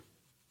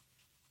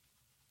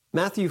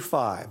Matthew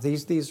 5.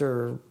 These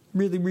are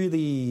really,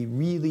 really,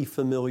 really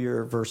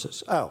familiar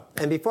verses. Oh,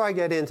 and before I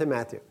get into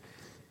Matthew,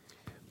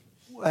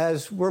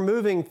 as we're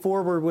moving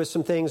forward with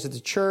some things at the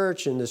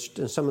church and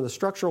some of the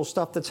structural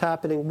stuff that's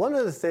happening, one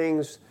of the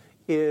things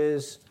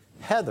is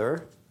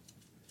Heather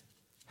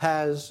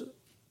has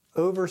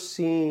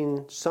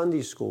overseen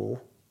Sunday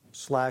school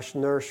 /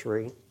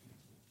 nursery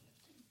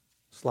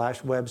 /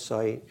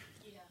 website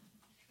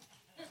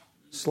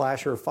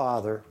 / her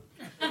father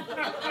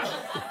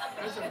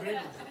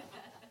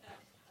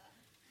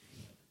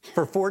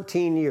for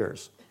 14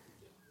 years.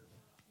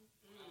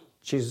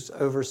 She's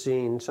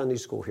overseen Sunday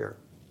school here.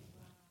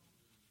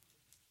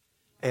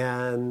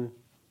 And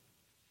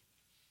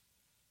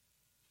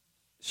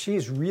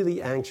she's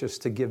really anxious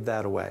to give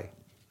that away.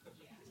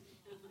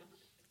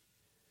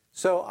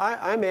 So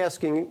I'm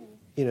asking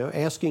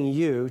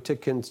you to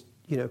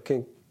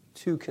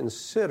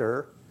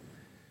consider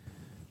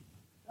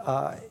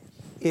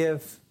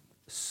if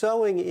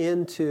sowing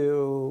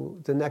into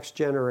the next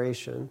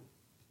generation,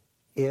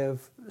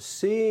 if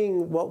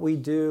seeing what we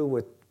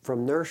do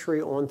from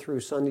nursery on through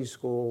Sunday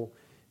school,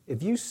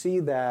 if you see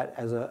that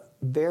as a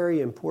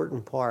very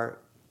important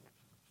part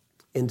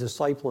in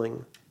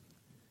discipling,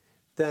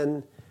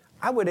 then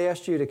I would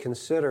ask you to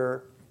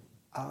consider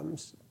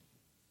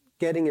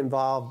getting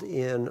involved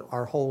in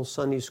our whole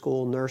Sunday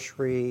school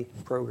nursery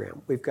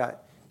program. We've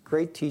got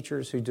great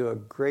teachers who do a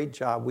great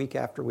job week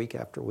after week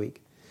after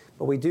week.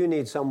 But we do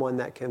need someone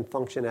that can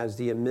function as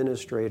the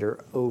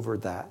administrator over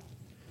that.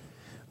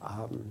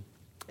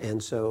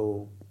 And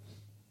so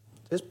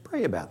just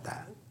pray about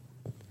that.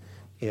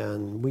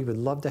 And we would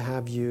love to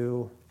have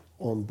you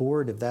on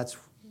board if that's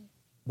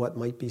what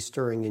might be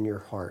stirring in your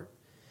heart.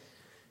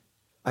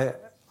 I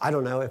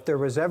don't know, if there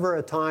was ever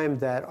a time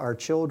that our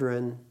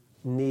children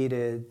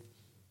needed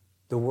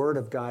the Word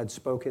of God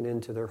spoken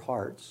into their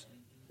hearts,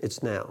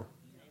 it's now.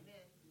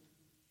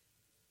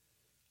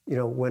 You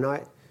know, when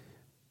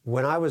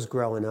I was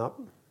growing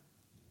up,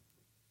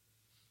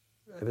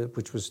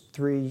 which was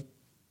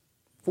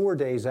 4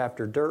 days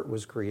after dirt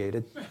was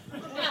created,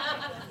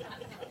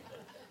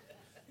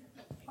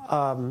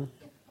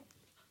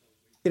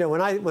 when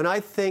I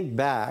think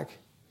back,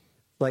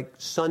 like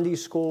Sunday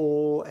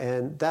school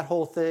and that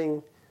whole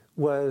thing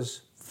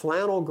was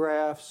flannel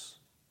graphs,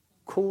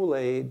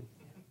 Kool-Aid,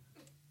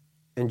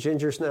 and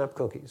ginger snap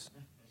cookies.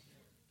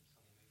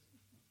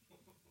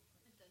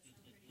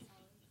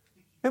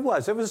 It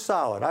was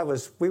solid.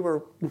 We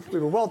were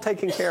well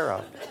taken care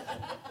of.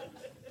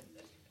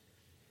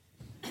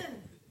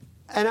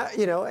 And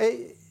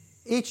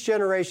each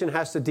generation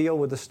has to deal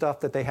with the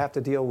stuff that they have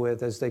to deal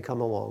with as they come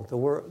along. The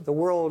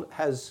world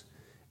has,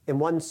 in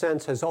one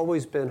sense, has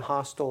always been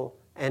hostile,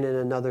 and in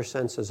another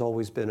sense has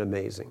always been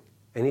amazing.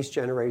 And each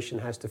generation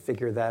has to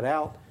figure that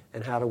out,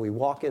 and how do we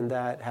walk in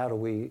that? How do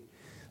we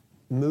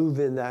move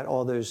in that?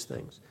 All those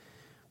things.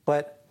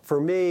 But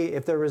for me,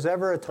 if there was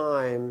ever a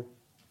time,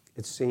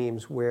 it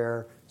seems,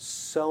 where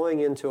sowing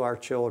into our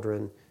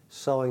children,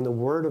 sowing the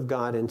Word of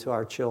God into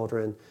our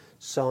children,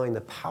 sowing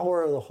the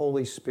power of the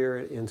Holy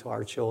Spirit into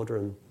our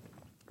children,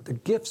 the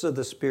gifts of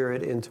the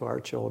Spirit into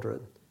our children,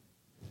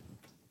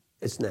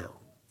 it's now.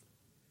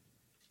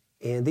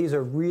 And this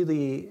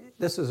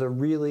is a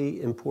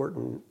really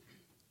important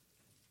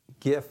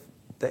gift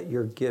that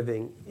you're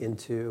giving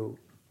into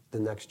the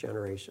next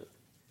generation.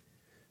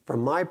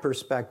 From my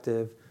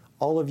perspective,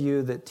 all of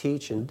you that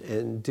teach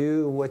and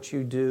do what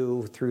you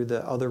do through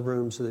the other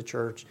rooms of the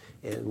church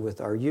and with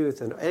our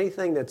youth and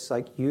anything that's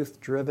like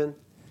youth-driven,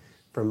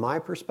 from my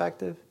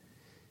perspective,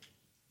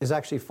 is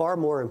actually far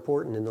more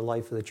important in the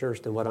life of the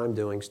church than what I'm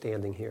doing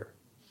standing here.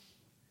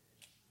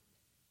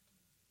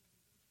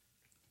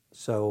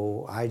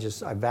 So I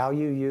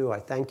value you, I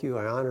thank you,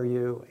 I honor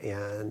you,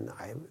 and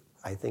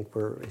I think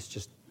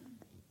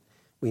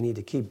we need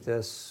to keep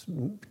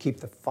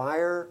the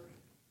fire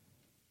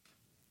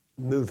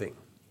moving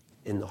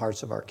in the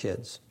hearts of our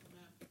kids.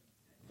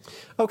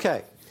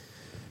 Okay.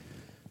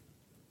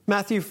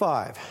 Matthew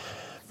 5,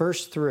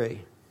 verse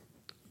 3.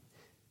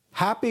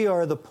 Happy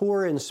are the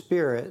poor in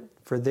spirit,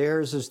 for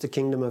theirs is the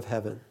kingdom of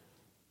heaven.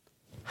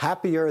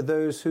 Happy are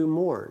those who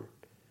mourn,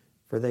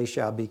 for they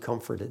shall be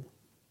comforted.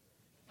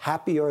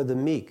 Happy are the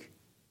meek,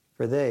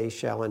 for they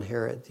shall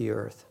inherit the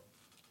earth.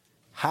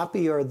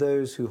 Happy are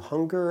those who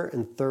hunger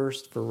and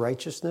thirst for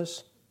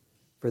righteousness,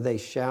 for they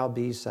shall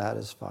be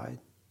satisfied.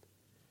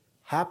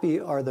 Happy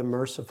are the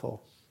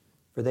merciful,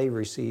 for they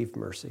receive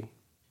mercy.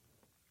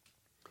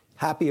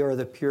 Happy are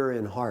the pure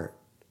in heart,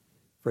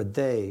 for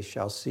they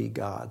shall see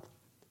God.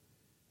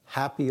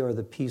 Happy are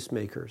the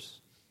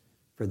peacemakers,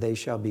 for they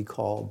shall be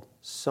called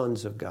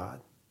sons of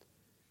God.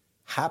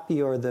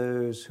 Happy are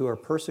those who are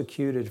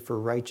persecuted for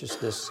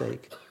righteousness'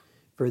 sake,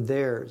 for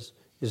theirs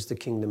is the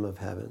kingdom of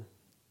heaven.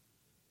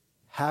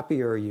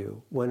 Happy are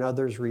you when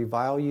others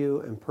revile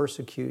you and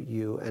persecute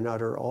you and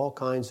utter all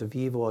kinds of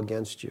evil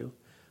against you,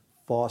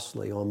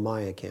 falsely on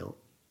my account.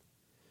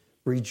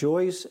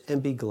 Rejoice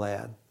and be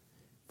glad,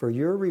 for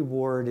your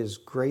reward is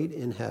great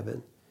in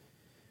heaven,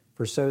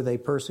 for so they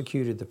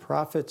persecuted the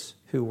prophets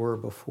who were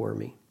before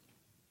me.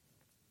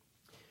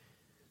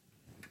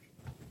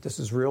 This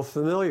is real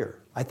familiar.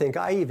 I think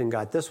I even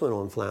got this one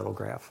on flannel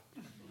graph.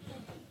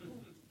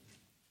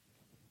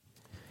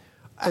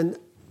 And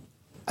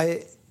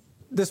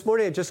this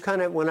morning, it just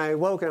kind of, when I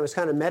woke and I was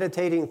kind of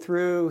meditating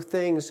through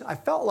things, I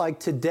felt like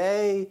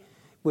today,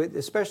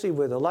 especially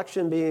with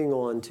election being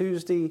on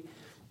Tuesday,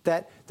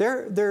 that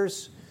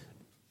there's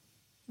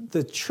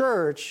the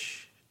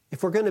church,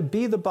 if we're going to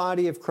be the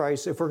body of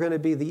Christ, if we're going to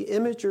be the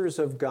imagers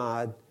of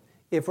God,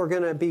 if we're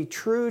going to be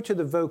true to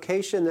the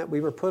vocation that we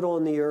were put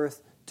on the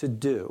earth to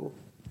do,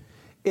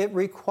 it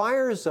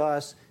requires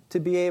us to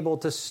be able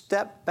to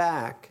step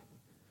back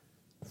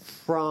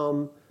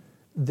from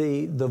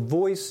the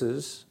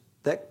voices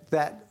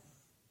that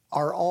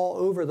are all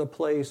over the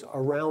place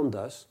around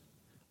us,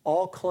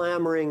 all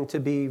clamoring to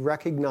be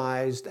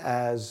recognized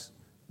as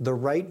the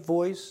right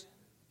voice,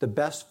 the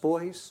best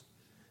voice,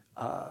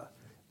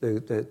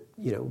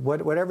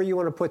 whatever you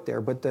want to put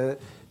there. But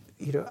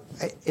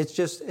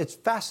it's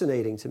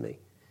fascinating to me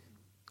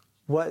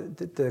what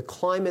the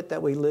climate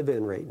that we live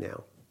in right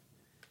now.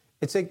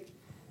 It's in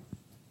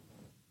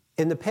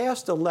the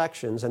past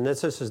elections, and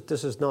this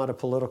is not a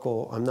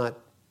political. I'm not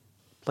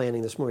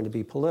planning this morning to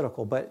be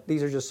political, but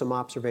these are just some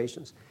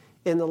observations.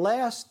 In the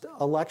last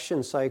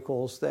election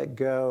cycles that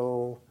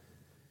go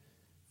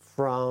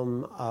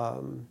from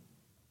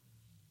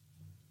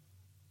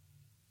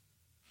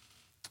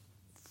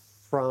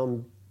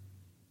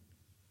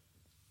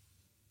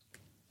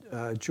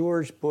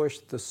George Bush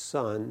the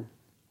son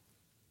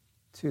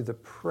to the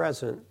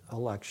present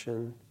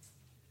election,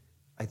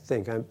 I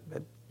think I'm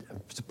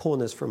pulling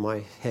this from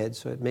my head,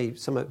 so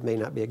some of it may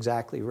not be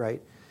exactly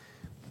right,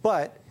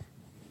 but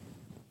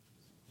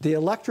the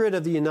electorate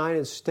of the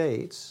United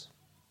States,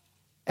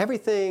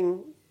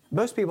 everything,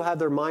 most people have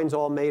their minds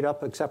all made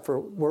up, except for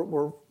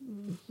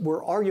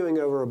we're arguing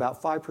over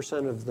about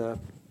 5% of the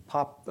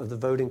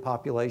voting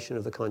population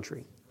of the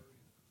country.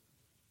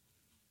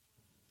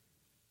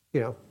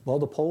 Well,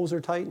 the polls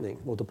are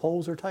tightening. Well, the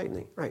polls are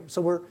tightening, right?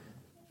 So we're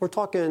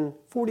talking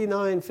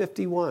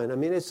 49-51. I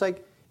mean,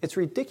 it's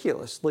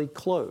ridiculously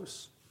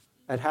close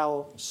at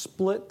how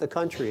split the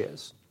country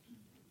is.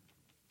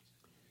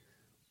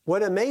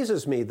 What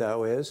amazes me,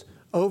 though, is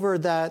over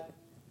that,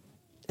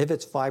 if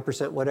it's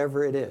 5%,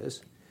 whatever it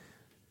is,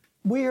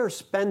 we are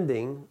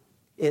spending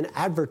in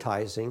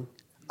advertising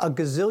 $1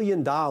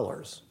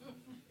 gazillion.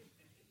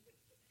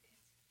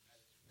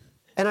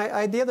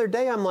 And the other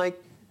day, I'm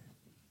like,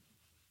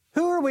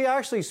 who are we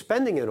actually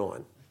spending it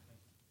on?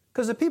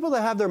 Because the people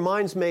that have their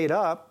minds made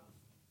up,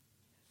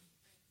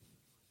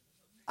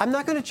 I'm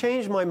not going to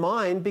change my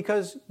mind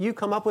because you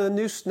come up with a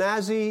new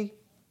snazzy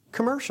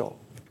commercial.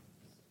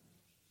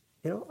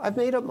 I've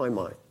made up my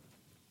mind.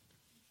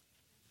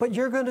 But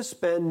you're going to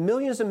spend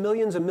millions and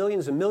millions and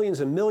millions and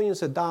millions and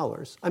millions of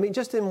dollars. I mean,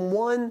 just in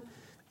one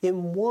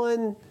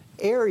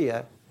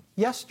area,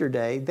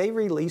 yesterday, they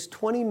released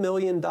 $20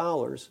 million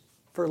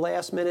for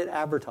last-minute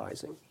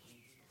advertising.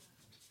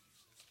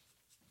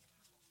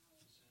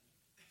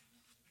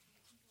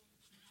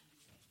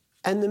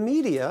 And the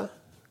media,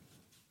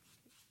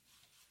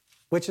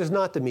 which is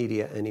not the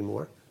media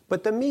anymore,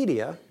 but the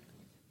media,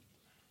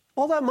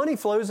 all that money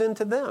flows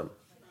into them.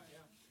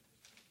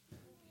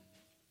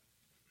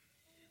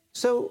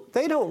 So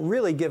they don't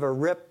really give a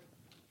rip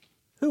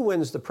who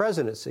wins the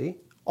presidency.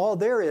 All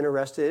they're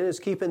interested in is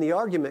keeping the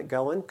argument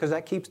going because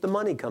that keeps the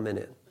money coming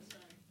in.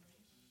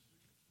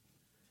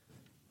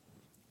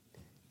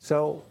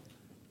 So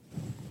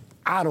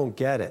I don't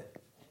get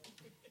it.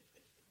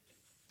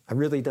 I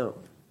really don't.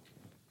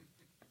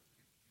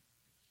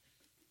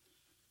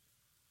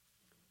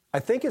 I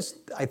think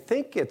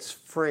it's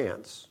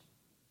France.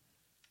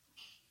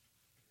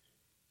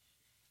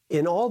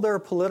 In all their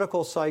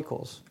political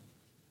cycles,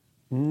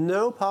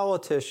 no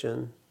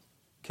politician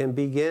can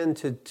begin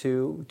to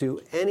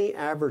do any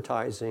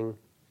advertising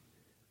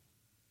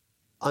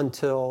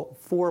until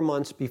 4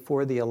 months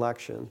before the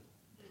election,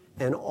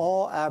 and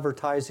all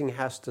advertising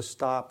has to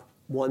stop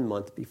 1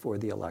 month before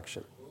the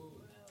election.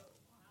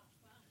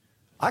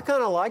 I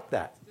kind of like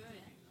that.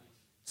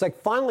 It's like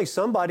finally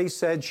somebody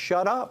said,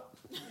 shut up.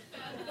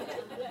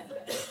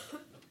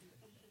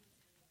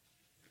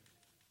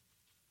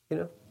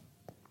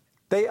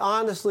 They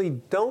honestly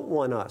don't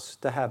want us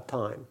to have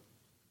time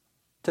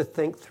to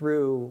think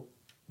through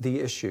the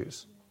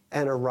issues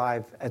and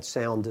arrive at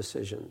sound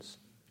decisions.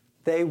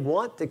 They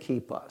want to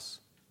keep us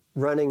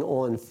running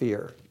on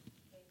fear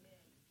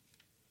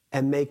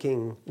and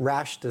making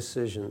rash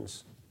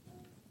decisions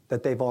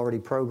that they've already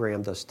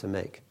programmed us to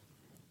make.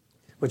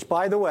 Which,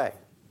 by the way,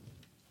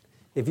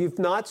 if you've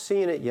not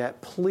seen it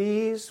yet,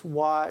 please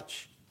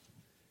watch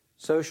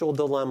Social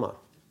Dilemma.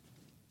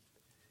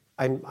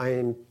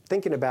 I'm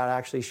thinking about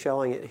actually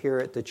showing it here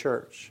at the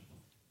church.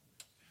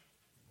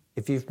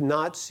 If you've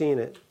not seen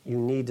it, you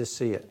need to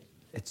see it.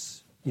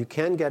 You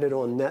can get it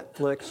on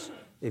Netflix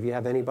if you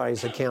have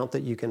anybody's account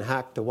that you can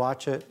hack to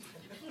watch it.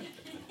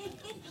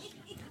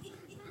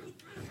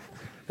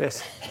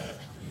 Yes.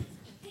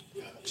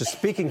 Just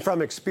speaking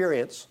from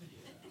experience.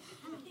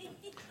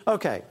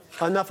 Okay,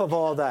 enough of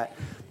all that.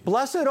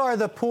 Blessed are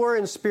the poor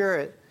in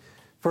spirit,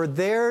 for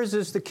theirs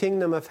is the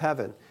kingdom of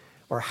heaven.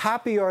 Or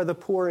happy are the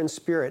poor in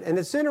spirit. And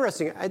it's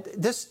interesting,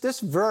 this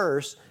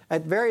verse,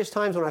 at various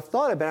times when I've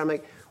thought about it, I'm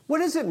like, what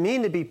does it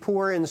mean to be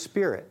poor in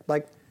spirit?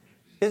 Like,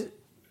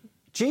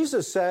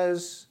 Jesus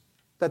says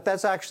that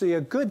that's actually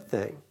a good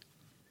thing.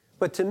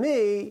 But to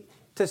me,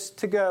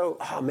 to go,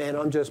 oh man,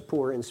 I'm just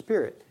poor in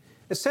spirit,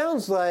 it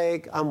sounds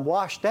like I'm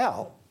washed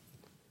out.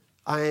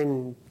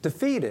 I'm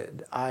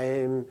defeated.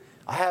 I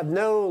have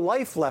no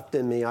life left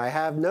in me. I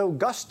have no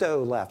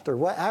gusto left, or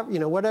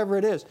whatever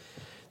it is.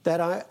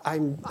 That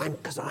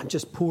because I'm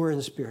just poor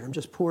in spirit. I'm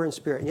just poor in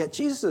spirit. And yet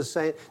Jesus is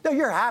saying, no,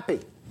 you're happy.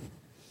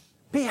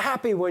 Be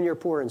happy when you're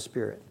poor in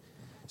spirit.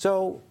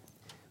 So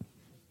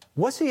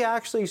what's he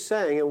actually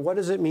saying, and what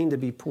does it mean to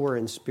be poor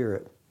in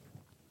spirit?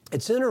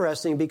 It's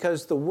interesting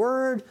because the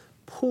word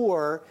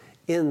poor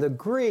in the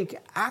Greek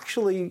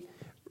actually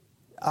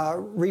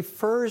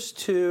refers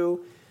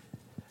to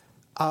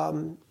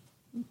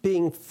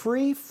being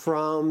free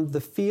from the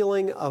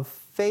feeling of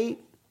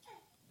fate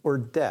or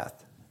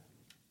death.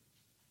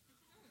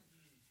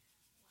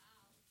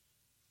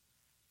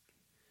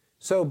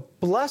 So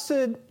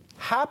blessed,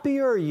 happy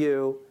are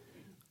you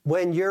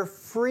when you're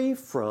free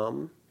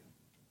from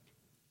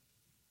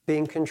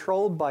being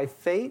controlled by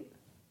fate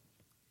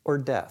or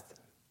death.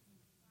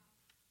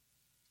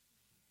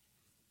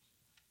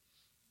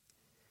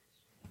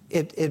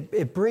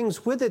 It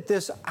brings with it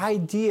this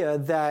idea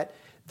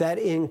that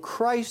in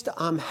Christ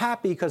I'm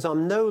happy because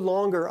I'm no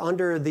longer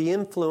under the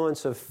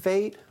influence of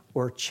fate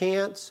or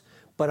chance,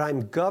 but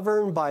I'm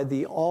governed by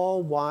the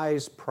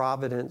all-wise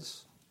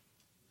providence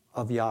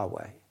of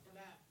Yahweh.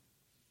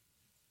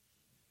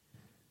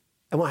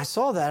 And when I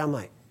saw that, I'm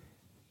like,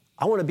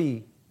 I want to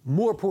be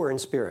more poor in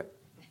spirit.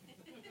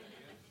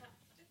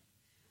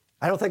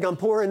 I don't think I'm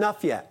poor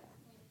enough yet.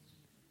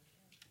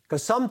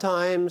 Because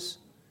sometimes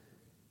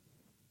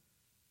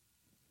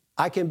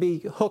I can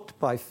be hooked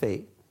by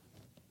fate,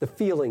 the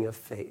feeling of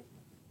fate.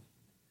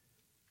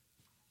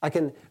 I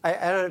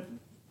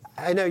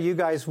know you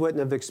guys wouldn't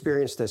have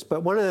experienced this,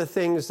 but one of the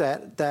things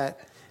that'll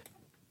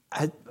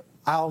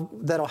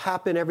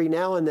happen every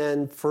now and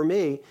then for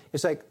me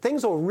is like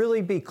things will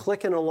really be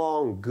clicking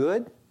along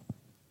good,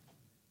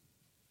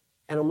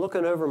 and I'm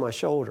looking over my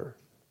shoulder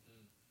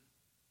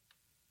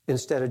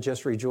instead of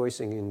just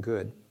rejoicing in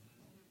good.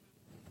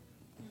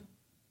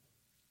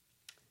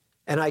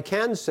 And I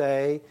can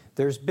say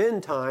there's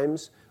been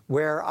times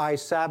where I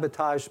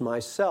sabotaged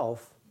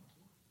myself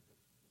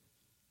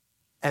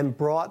and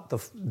brought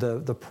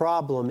the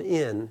problem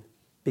in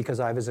because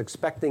I was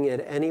expecting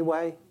it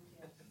anyway.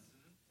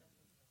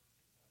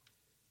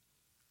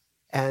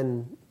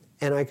 And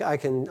I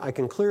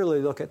can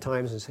clearly look at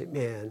times and say,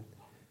 man,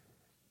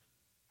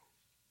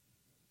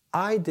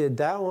 I did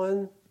that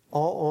one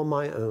all on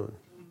my own.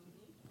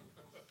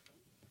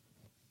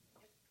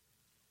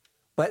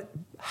 But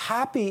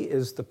happy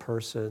is the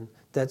person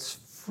that's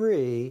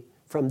free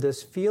from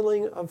this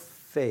feeling of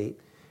fate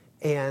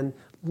and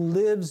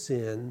lives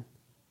in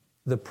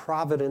the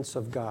providence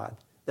of God.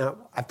 Now,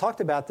 I've talked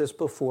about this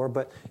before,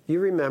 but you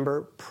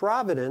remember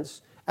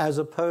providence as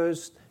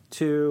opposed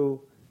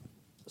to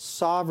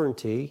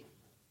sovereignty.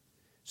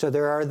 So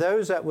there are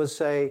those that would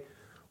say,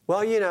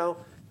 well,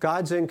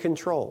 God's in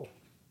control.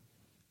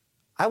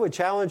 I would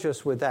challenge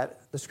us with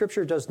that. The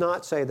scripture does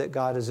not say that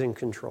God is in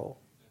control.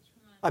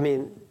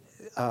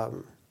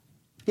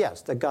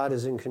 Yes, that God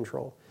is in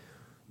control.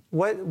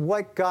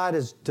 What God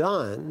has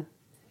done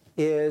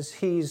is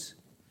he's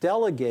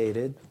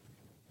delegated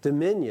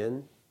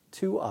dominion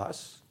to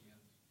us.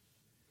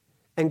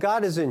 And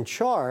God is in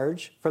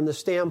charge from the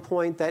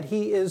standpoint that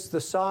he is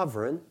the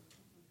sovereign,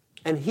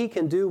 and he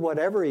can do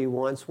whatever he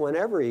wants,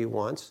 whenever he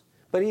wants.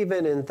 But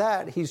even in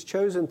that, he's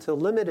chosen to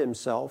limit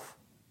himself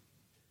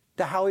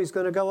to how he's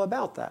going to go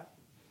about that.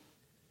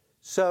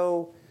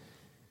 So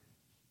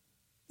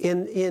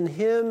in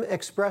him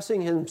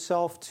expressing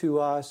himself to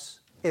us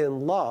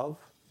in love,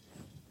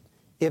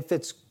 if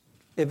it's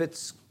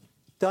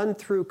done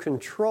through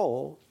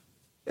control,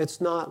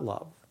 it's not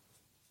love.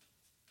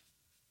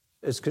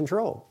 It's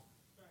control.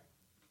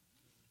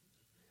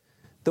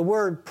 The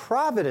word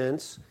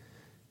providence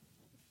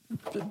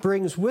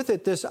brings with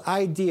it this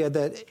idea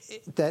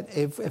that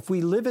if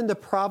we live in the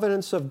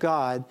providence of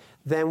God,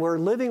 then we're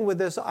living with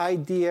this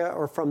idea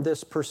or from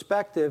this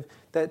perspective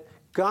that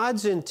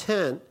God's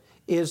intent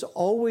is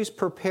always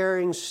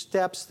preparing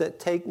steps that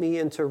take me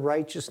into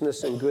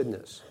righteousness and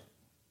goodness.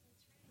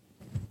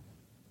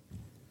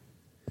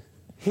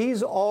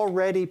 He's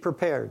already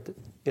prepared.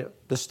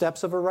 The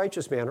steps of a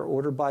righteous man are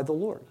ordered by the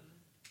Lord.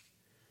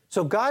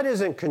 So God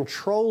isn't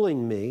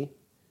controlling me,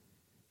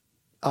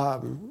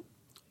 kind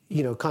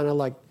of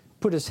like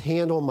put his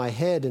hand on my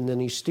head and then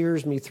he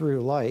steers me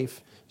through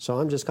life. So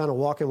I'm just kind of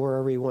walking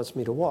wherever he wants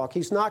me to walk.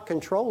 He's not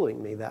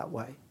controlling me that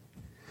way.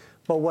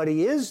 But what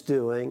he is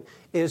doing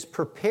is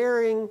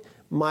preparing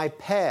my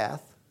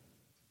path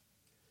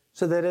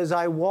so that as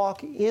I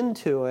walk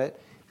into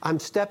it, I'm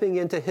stepping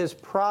into his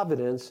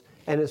providence,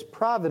 and his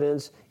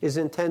providence is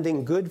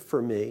intending good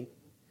for me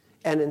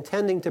and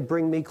intending to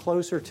bring me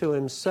closer to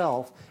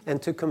himself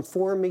and to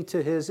conform me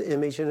to his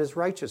image and his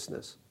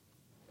righteousness.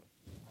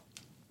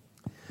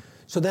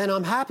 So then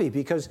I'm happy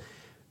because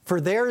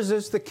for theirs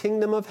is the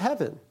kingdom of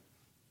heaven.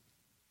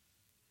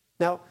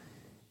 Now,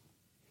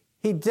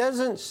 he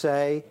doesn't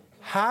say,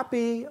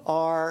 happy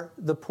are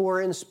the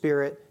poor in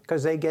spirit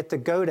because they get to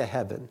go to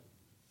heaven.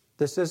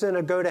 This isn't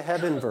a go to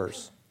heaven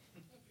verse.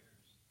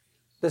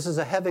 This is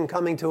a heaven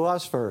coming to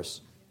us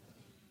verse.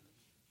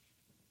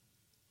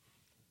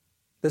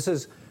 This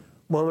is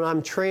when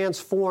I'm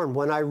transformed,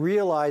 when I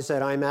realize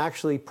that I'm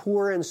actually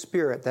poor in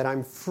spirit, that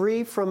I'm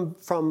free from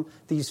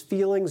these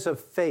feelings of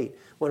fate,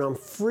 when I'm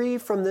free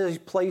from these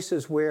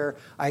places where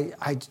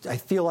I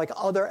feel like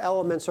other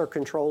elements are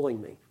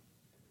controlling me.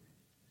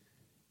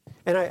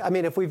 And I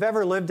mean, if we've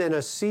ever lived in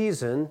a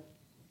season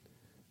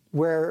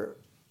where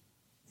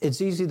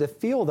it's easy to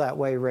feel that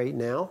way right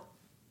now,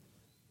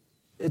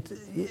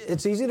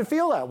 it's easy to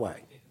feel that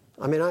way.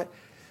 I mean,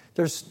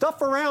 there's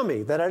stuff around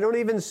me that I don't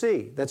even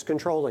see that's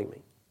controlling me,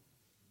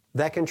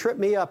 that can trip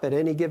me up at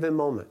any given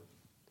moment,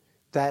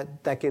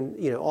 that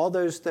can, all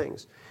those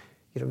things.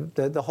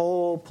 The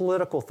whole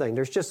political thing.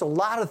 There's just a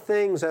lot of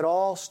things that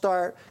all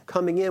start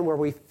coming in where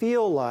we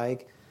feel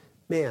like,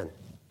 man,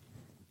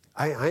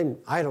 I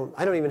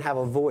don't even have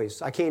a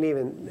voice. I can't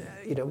even,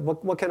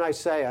 what can I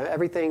say?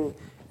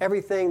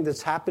 Everything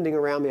that's happening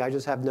around me, I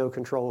just have no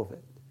control of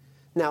it.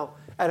 Now,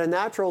 at a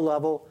natural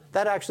level,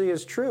 that actually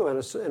is true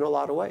in a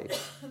lot of ways.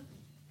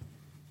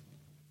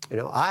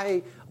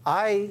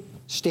 I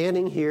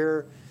standing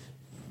here,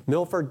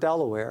 Milford,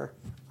 Delaware,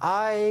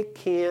 I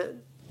can't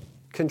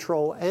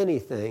control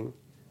anything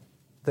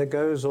that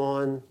goes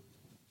on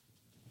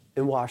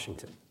in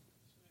Washington.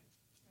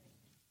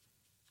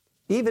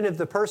 Even if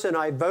the person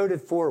I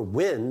voted for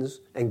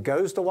wins and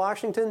goes to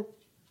Washington,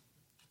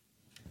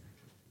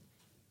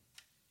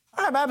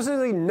 I have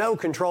absolutely no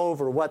control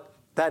over what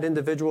that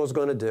individual is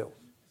going to do.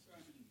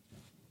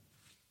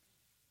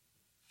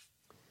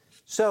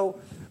 So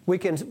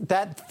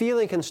that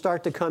feeling can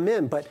start to come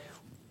in, but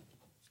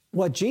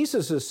what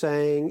Jesus is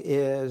saying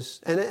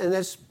is, and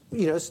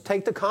let's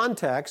take the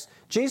context.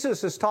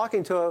 Jesus is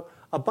talking to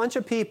a bunch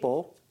of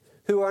people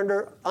who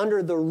are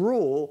under the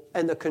rule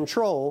and the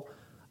control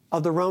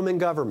of the Roman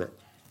government.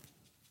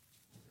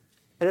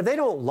 And if they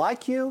don't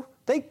like you,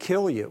 they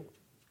kill you.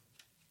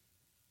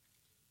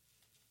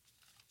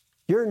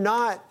 You're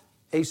not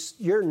a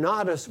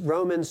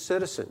Roman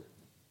citizen.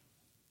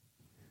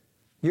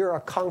 You're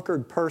a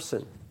conquered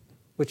person,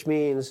 which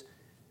means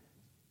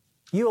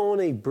you're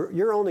only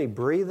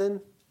breathing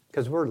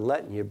because we're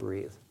letting you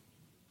breathe.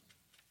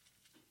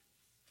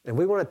 And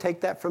we want to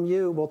take that from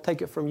you, we'll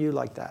take it from you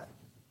like that.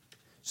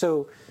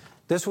 So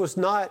this was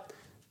not,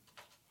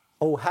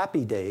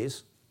 happy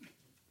days.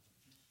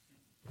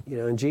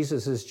 And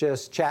Jesus is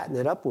just chatting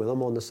it up with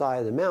them on the side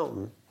of the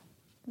mountain.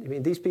 I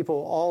mean, these people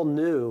all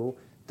knew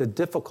the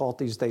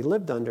difficulties they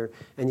lived under,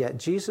 and yet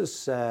Jesus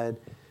said,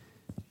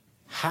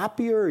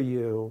 happy are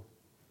you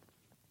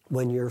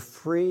when you're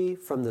free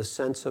from the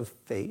sense of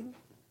fate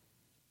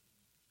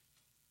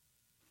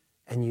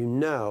and you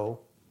know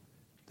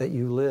that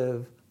you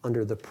live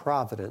under the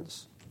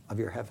providence of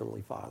your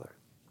Heavenly Father.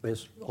 I mean,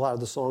 a lot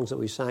of the songs that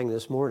we sang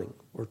this morning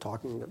were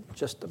talking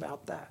just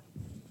about that,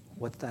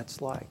 what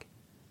that's like.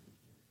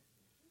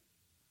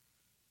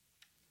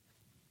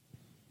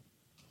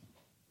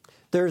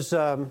 There's,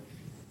 I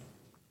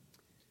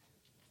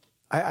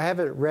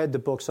haven't read the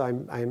books. I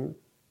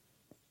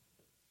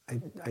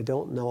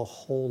don't know a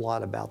whole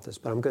lot about this,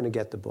 but I'm going to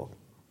get the book.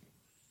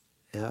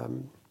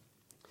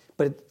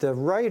 But the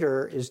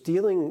writer is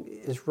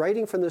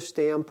writing from the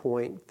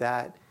standpoint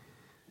that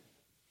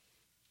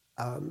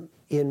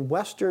in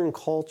Western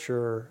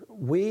culture,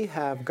 we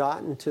have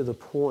gotten to the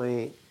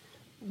point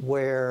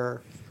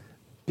where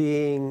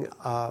being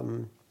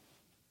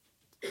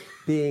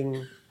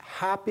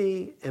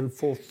happy and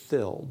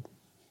fulfilled,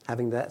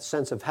 having that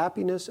sense of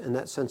happiness and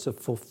that sense of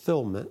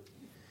fulfillment,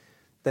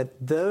 that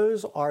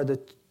those are the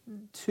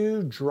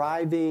two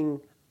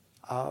driving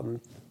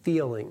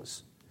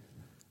feelings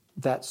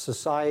that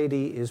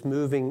society is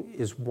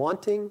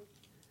wanting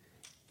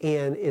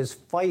and is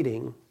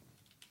fighting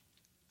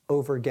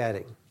over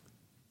getting.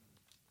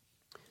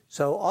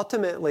 So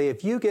ultimately,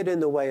 if you get in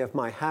the way of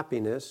my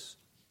happiness,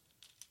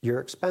 you're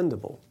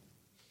expendable.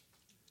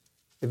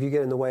 If you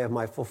get in the way of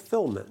my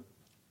fulfillment,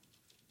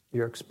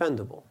 you're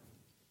expendable.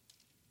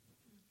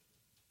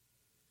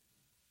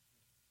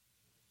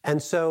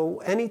 And so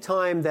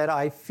anytime that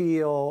I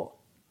feel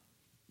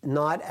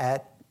not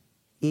at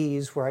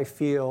ease, where I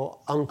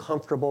feel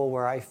uncomfortable,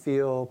 where I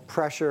feel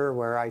pressure,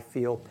 where I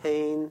feel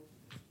pain,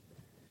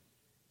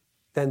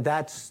 then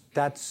that's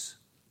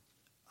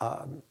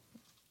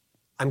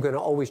I'm going to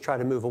always try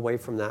to move away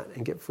from that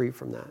and get free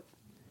from that.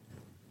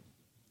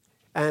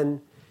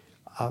 And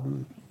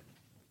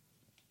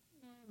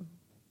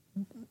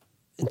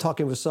in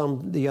talking with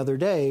some the other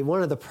day,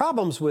 one of the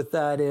problems with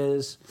that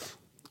is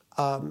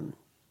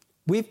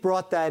we've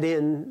brought that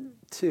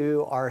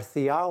into our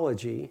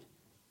theology,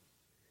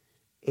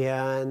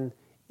 and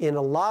in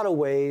a lot of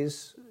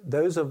ways,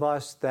 those of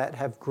us that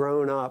have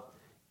grown up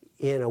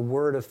in a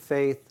word of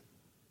faith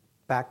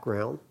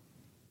background,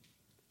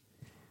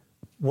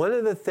 one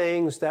of the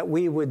things that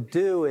we would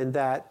do in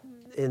that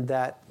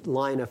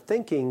line of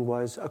thinking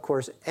was, of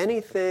course,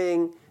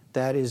 anything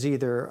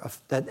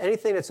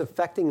anything that's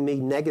affecting me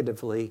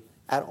negatively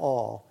at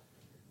all,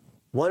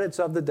 one, it's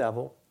of the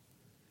devil.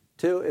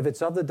 Two, if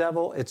it's of the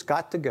devil, it's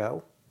got to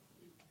go.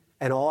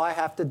 And all I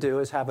have to do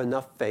is have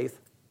enough faith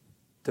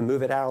to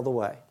move it out of the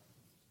way.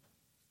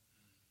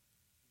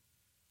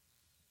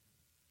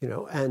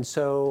 And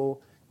so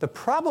the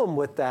problem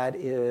with that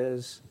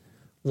is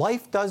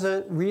life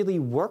doesn't really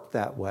work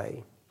that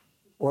way,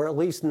 or at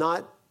least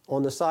not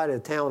on the side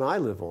of the town I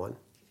live on.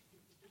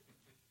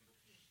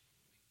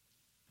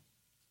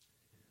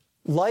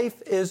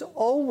 Life is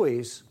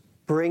always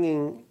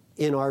bringing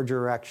in our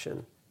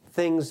direction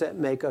things that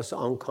make us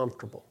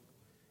uncomfortable.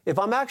 If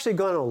I'm actually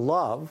going to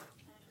love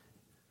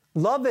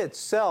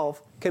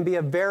itself can be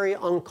a very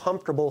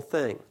uncomfortable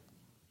thing.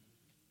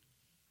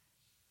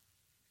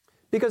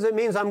 Because it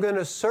means I'm going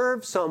to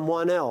serve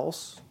someone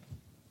else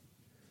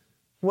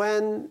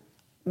when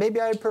maybe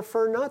I'd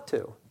prefer not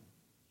to.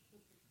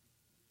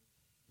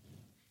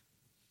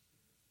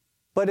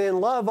 But in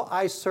love,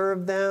 I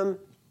serve them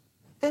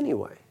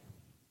anyway.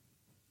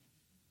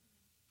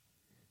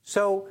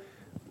 So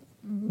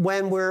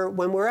when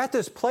we're at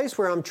this place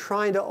where I'm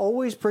trying to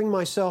always bring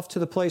myself to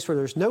the place where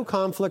there's no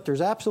conflict, there's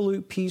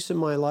absolute peace in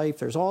my life,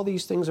 there's all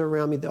these things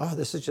around me. Oh,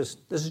 this is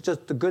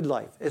just the good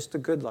life. It's the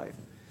good life.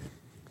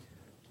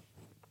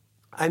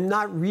 I'm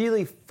not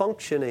really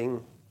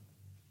functioning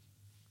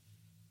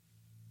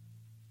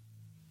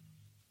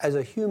as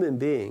a human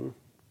being.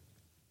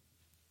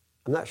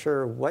 I'm not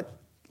sure what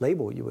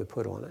label you would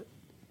put on it,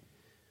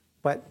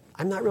 but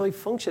I'm not really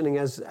functioning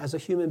as a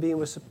human being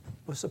was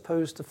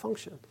supposed to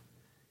function.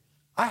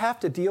 I have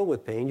to deal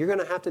with pain. You're going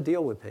to have to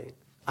deal with pain.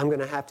 I'm going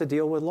to have to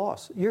deal with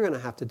loss. You're going to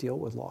have to deal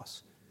with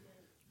loss.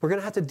 We're going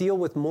to have to deal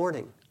with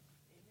mourning.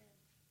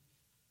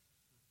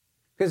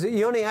 Because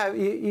you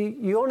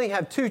only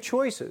have two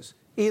choices.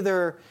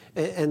 Either,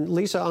 and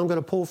Lisa, I'm going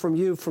to pull from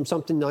you from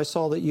something I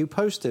saw that you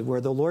posted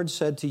where the Lord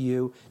said to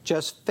you,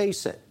 just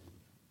face it.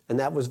 And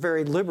that was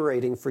very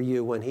liberating for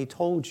you when he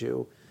told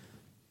you,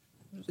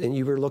 and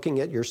you were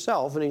looking at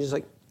yourself, and he's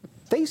like,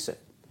 face it.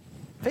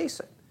 Face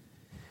it.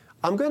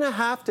 I'm going to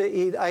have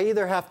to, I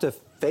either have to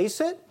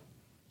face it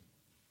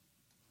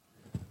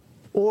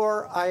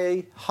or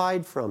I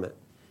hide from it.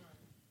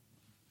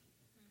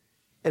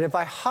 And if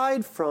I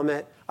hide from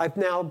it, I've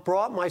now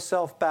brought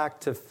myself back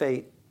to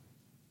fate.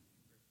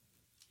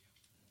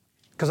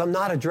 Because I'm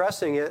not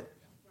addressing it.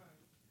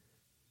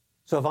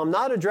 So if I'm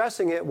not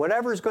addressing it,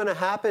 whatever's going to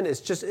happen, it's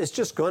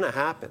just going to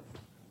happen.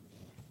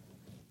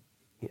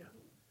 Yeah.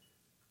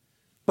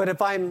 But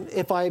if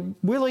I'm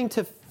willing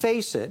to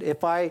face it,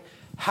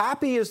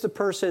 happy is the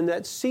person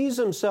that sees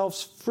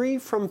themselves free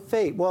from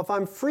fate. Well, if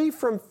I'm free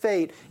from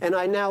fate and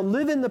I now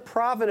live in the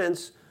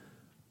providence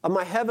of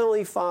my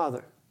Heavenly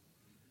Father,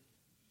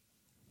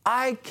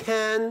 I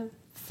can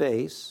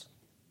face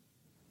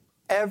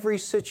every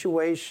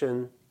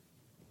situation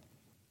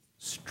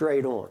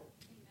straight on.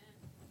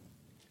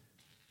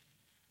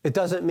 It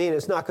doesn't mean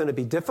it's not going to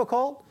be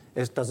difficult.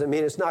 It doesn't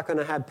mean it's not going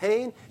to have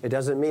pain. It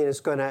doesn't mean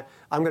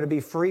I'm going to be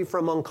free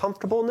from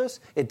uncomfortableness.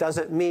 It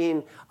doesn't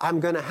mean I'm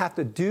going to have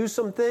to do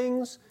some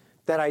things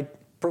that I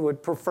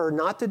would prefer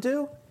not to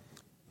do.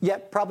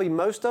 Yet probably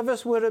most of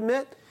us would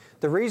admit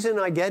the reason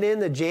I get in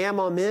the jam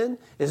I'm in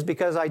is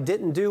because I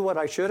didn't do what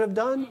I should have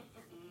done.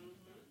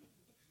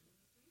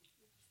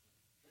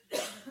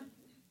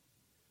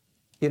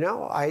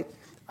 I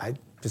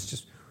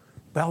just,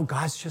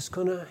 God's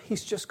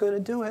he's just going to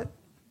do it.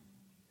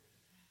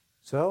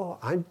 So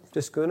I'm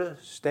just going to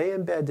stay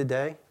in bed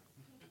today.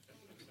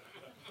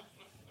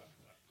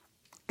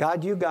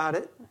 God, you got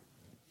it.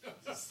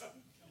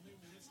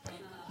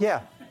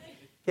 Yeah.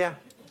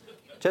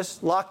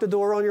 Just lock the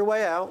door on your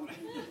way out.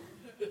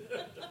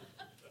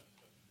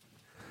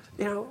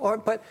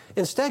 But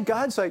instead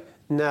God's like,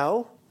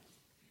 no.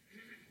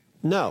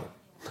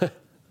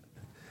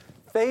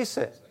 Face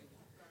it.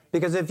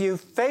 Because if you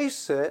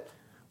face it,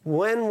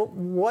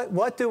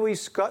 what do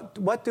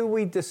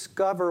we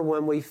discover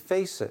when we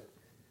face it?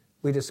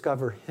 We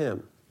discover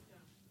Him.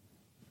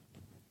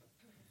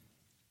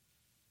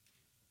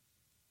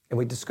 And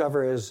we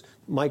discover, as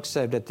Mike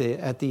said at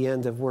the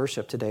end of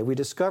worship today, we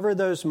discover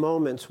those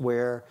moments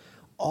where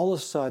all of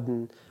a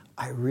sudden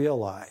I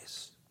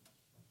realize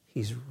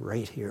He's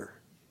right here.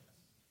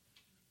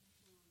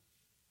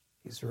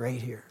 He's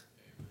right here.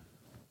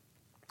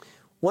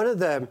 One of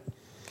the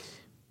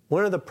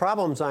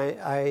problems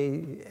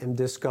I am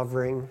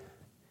discovering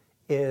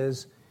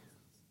is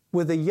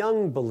with a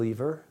young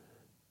believer,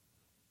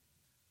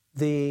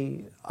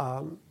 the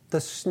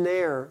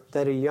snare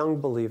that a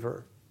young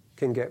believer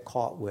can get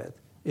caught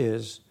with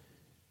is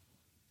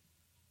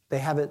they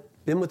haven't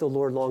been with the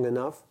Lord long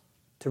enough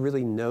to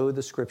really know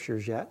the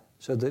Scriptures yet.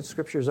 So the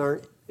Scriptures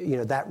aren't,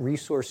 that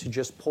resource to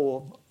just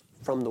pull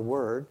from the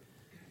Word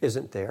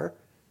isn't there.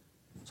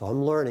 So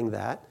I'm learning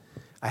that.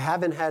 I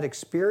haven't had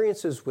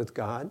experiences with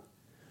God,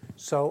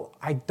 so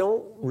I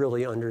don't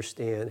really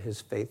understand his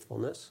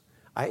faithfulness.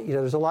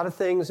 There's a lot of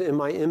things in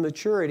my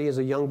immaturity as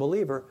a young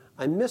believer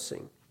I'm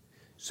missing.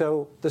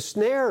 So the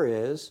snare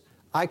is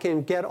I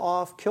can get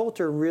off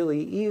kilter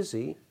really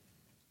easy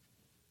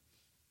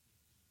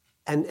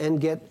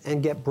and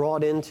get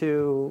brought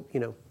into,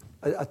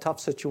 a tough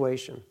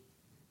situation.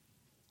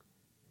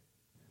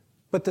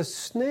 But the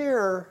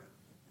snare,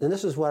 and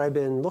this is what I've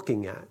been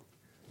looking at,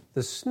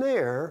 the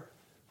snare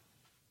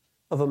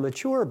of a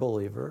mature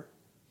believer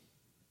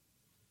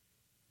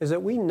is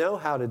that we know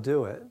how to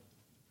do it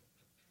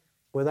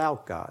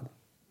without God.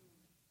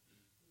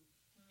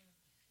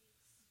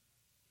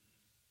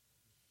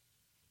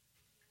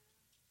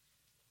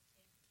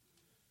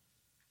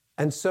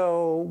 And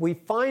so we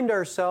find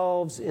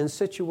ourselves in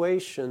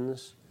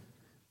situations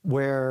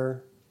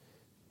where,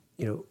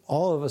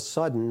 all of a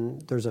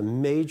sudden there's a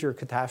major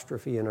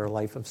catastrophe in our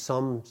life of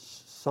some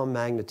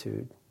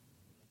magnitude,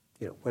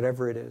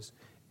 whatever it is.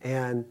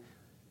 And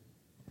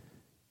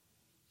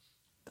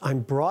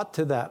I'm brought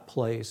to that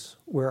place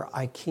where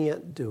I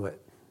can't do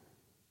it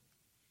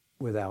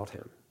without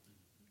him.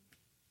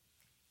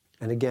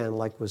 And again,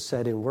 like was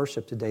said in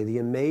worship today, the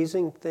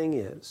amazing thing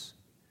is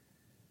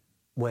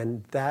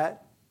when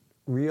that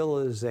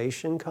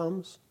realization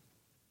comes,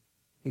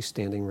 he's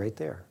standing right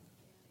there.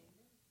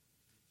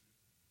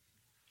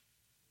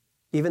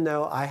 Even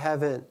though I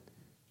haven't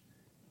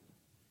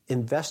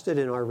invested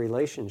in our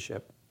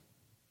relationship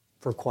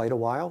for quite a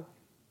while,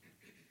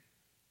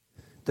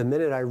 the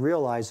minute I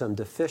realize I'm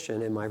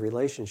deficient in my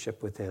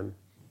relationship with him,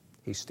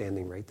 he's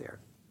standing right there.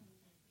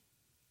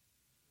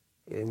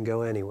 He didn't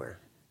go anywhere.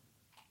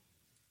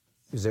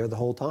 He was there the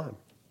whole time.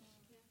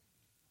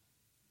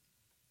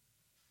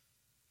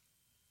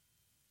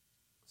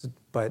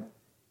 But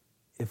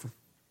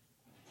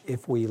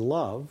if we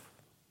love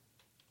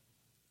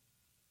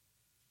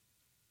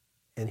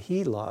and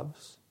he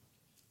loves,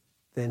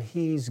 then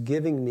he's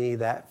giving me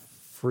that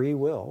free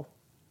will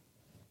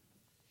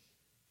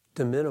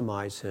to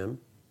minimize him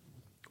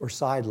or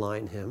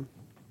sideline him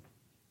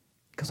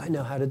because I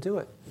know how to do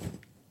it.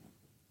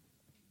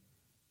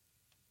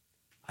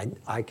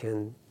 I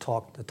can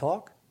talk the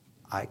talk.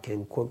 I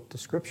can quote the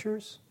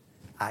scriptures.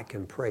 I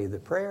can pray the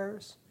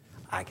prayers.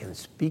 I can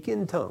speak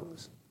in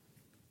tongues.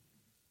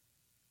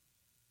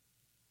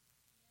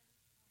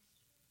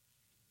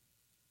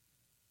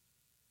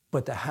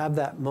 But to have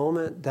that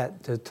moment,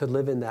 to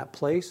live in that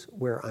place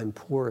where I'm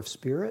poor of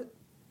spirit,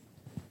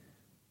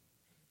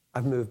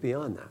 I've moved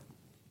beyond that.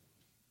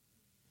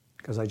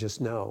 Because I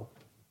just know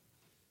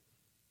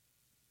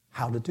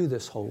how to do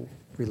this whole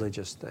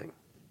religious thing.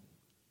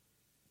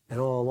 And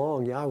all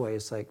along, Yahweh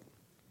is like,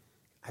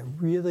 I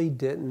really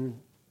didn't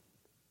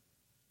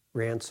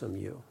ransom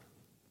you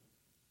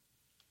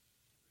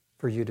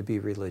for you to be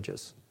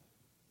religious.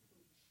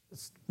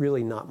 It's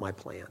really not my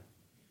plan.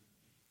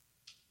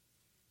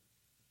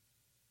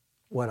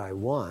 What I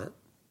want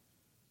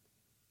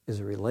is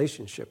a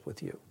relationship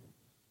with you.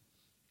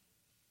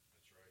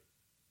 That's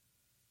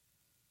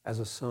right. As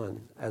a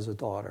son, as a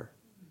daughter,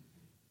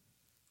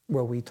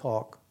 where we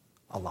talk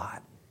a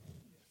lot.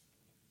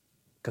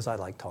 Because I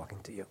like talking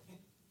to you.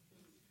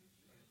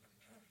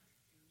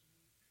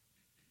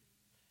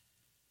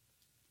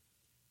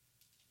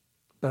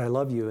 But I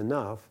love you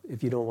enough,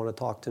 if you don't want to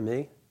talk to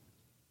me,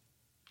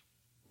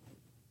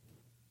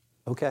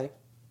 okay.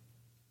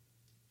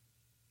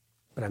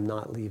 But I'm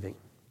not leaving.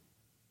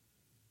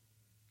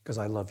 Because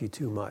I love you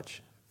too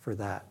much for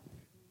that.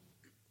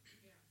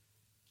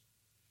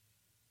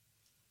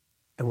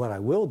 And what I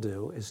will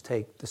do is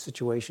take the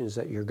situations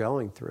that you're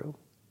going through,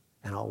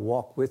 and I'll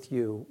walk with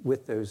you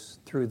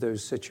through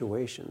those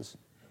situations,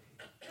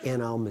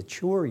 and I'll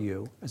mature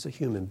you as a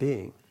human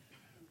being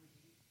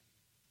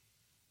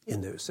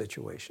in those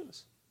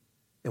situations.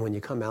 And when you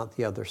come out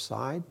the other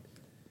side,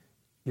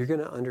 you're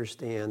going to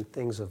understand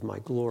things of my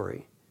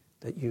glory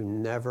that you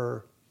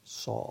never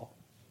saw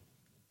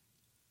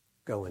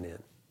going in.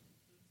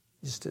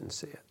 You just didn't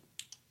see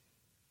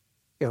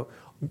it.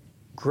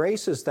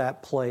 Grace is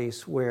that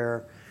place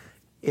where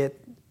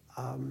it,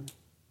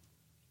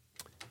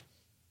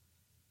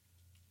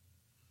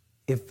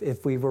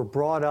 if we were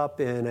brought up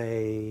in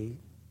a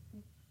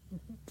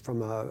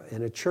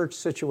church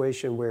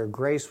situation where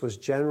grace was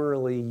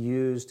generally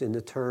used in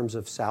the terms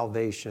of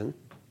salvation,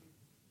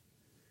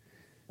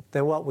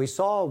 then what we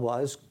saw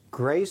was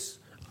grace.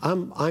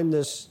 I'm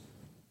this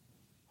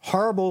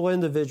horrible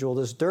individual,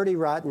 this dirty,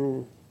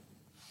 rotten,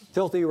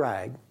 filthy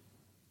rag.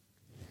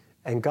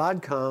 And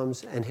God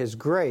comes and his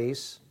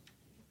grace,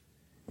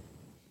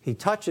 he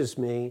touches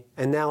me,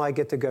 and now I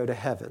get to go to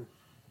heaven.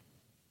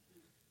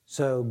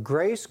 So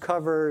grace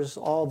covers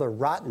all the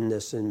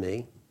rottenness in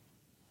me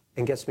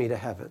and gets me to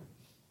heaven.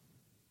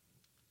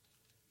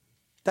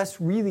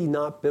 That's really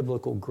not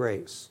biblical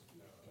grace.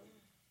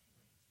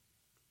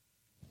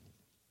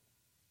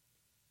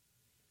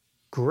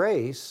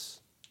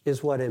 Grace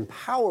is what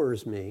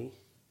empowers me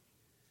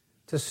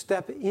to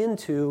step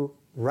into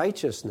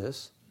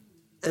righteousness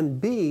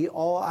and be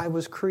all I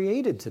was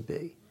created to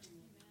be.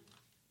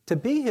 to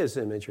be his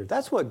imager.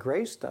 That's what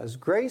grace does.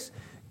 Grace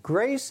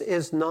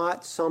is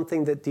not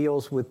something that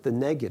deals with the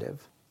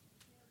negative.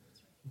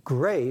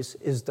 Grace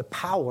is the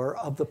power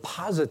of the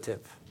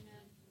positive.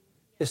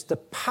 It's the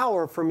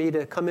power for me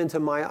to come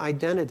into my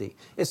identity.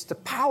 It's the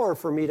power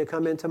for me to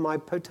come into my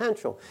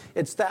potential.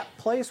 It's that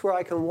place where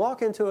I can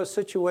walk into a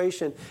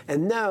situation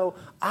and know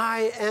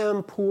I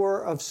am poor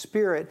of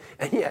spirit,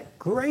 and yet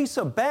grace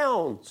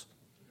abounds.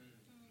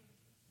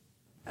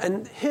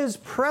 And his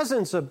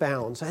presence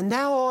abounds. And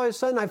now all of a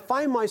sudden I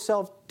find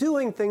myself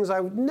doing things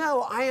I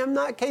know I am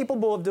not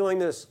capable of doing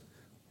this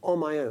on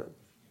my own.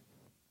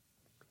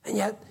 And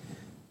yet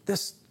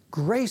this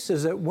grace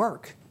is at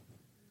work,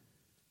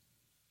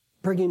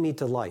 bringing me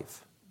to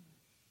life,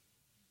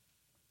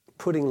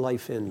 putting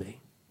life in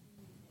me.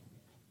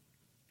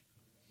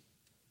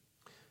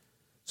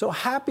 So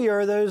happy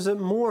are those that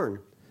mourn,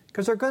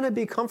 because they're going to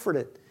be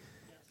comforted.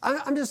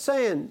 I'm just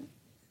saying,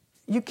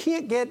 you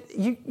can't get,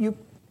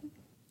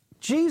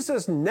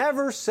 Jesus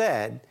never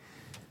said,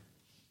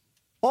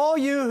 all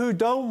you who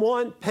don't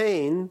want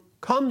pain,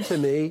 come to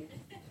me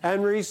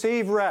and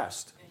receive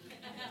rest.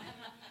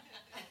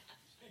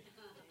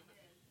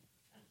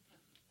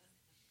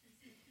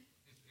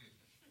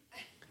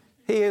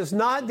 He is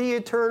not the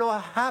eternal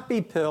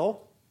happy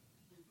pill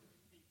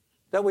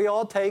that we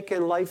all take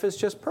and life is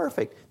just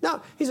perfect.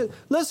 No, he said,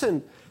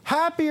 listen,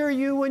 happy are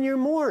you when you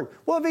mourn.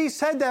 Well, if he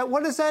said that,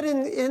 what does that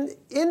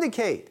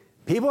indicate?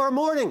 People are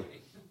mourning.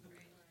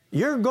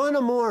 You're going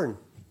to mourn.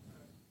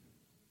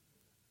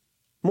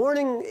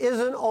 Mourning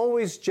isn't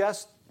always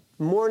just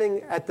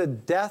mourning at the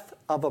death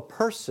of a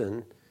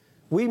person.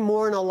 We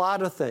mourn a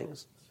lot of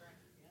things.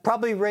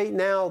 Probably right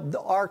now,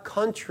 our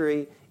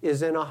country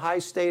is in a high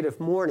state of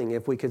mourning,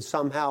 if we could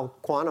somehow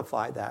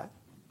quantify that.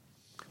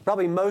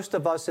 Probably most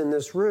of us in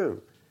this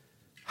room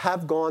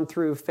have gone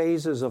through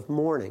phases of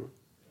mourning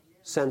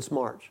since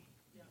March.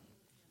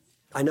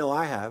 I know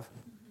I have.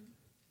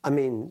 I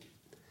mean,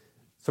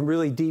 some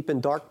really deep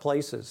and dark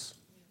places.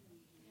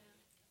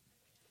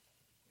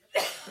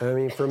 I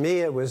mean, for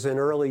me, it was in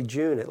early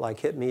June. It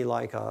hit me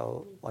like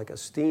a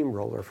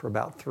steamroller for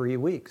about 3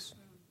 weeks.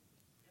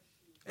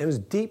 It was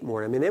deep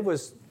mourning. I mean, it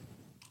was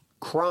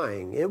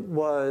crying. It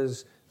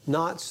was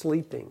not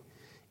sleeping.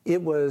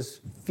 It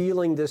was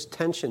feeling this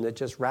tension that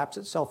just wraps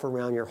itself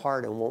around your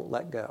heart and won't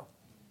let go.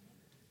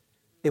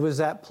 It was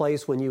that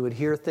place when you would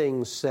hear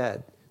things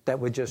said that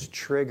would just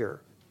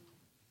trigger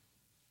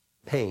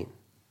pain,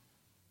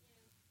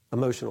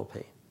 emotional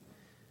pain.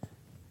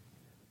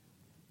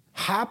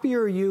 Happy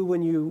are you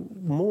when you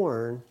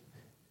mourn,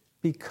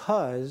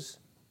 because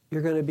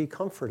you're going to be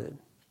comforted.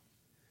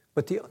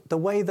 But the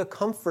way the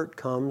comfort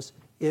comes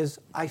is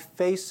I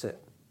face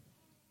it.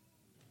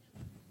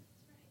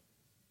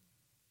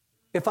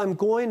 If I'm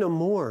going to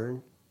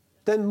mourn,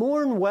 then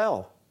mourn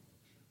well.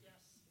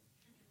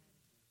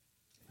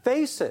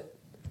 Face it.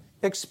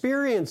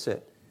 Experience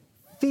it.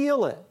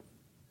 Feel it.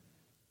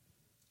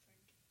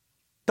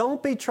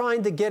 Don't be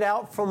trying to get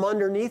out from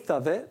underneath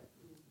of it.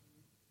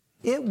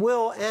 It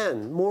will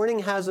end. Mourning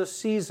has a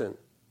season.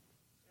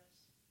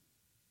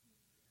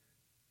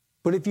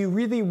 But if you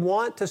really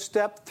want to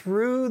step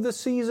through the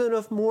season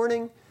of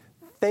mourning,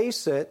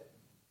 face it,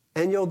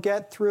 and you'll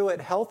get through it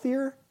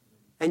healthier,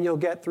 and you'll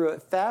get through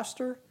it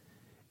faster,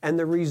 and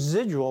the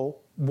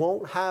residual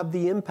won't have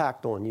the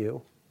impact on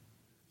you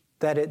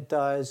that it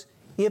does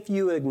if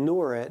you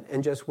ignore it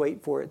and just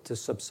wait for it to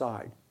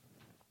subside.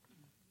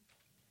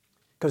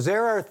 Because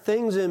there are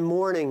things in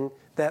mourning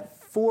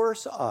that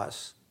force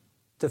us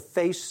to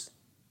face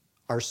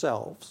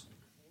ourselves.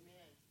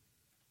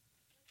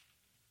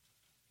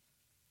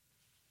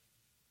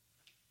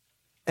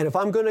 And if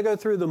I'm going to go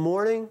through the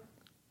mourning,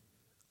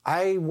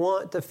 I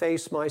want to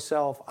face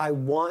myself. I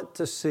want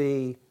to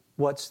see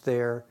what's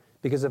there,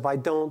 because if I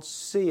don't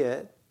see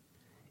it,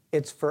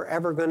 it's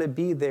forever going to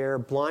be there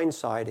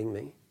blindsiding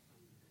me.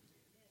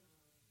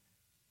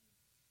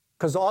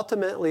 Because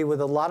ultimately, with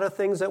a lot of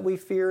things that we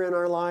fear in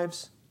our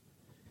lives,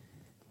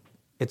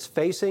 it's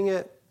facing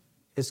it,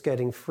 it's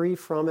getting free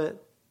from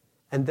it,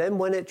 and then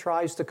when it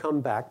tries to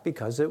come back,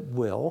 because it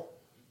will,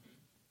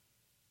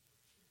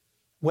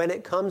 when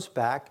it comes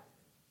back,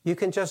 you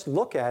can just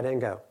look at it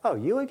and go, oh,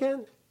 you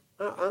again?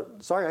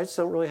 Sorry, I just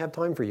don't really have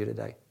time for you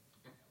today.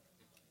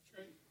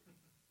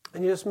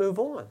 And you just move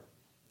on.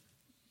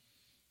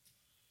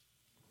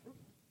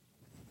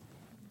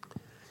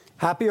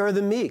 Happy are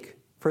the meek,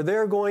 for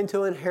they're going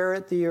to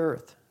inherit the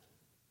earth.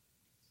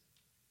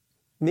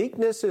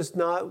 Meekness is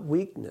not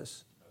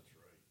weakness. That's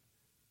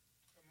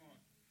right. Come on.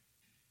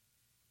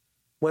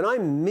 When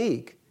I'm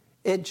meek,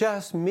 it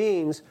just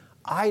means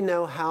I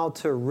know how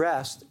to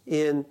rest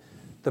in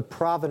the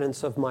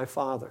providence of my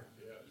Father.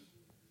 Yes.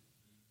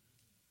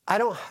 I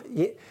don't,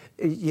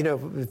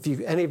 if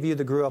any of you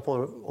that grew up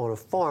on a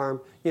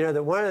farm, you know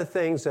that one of the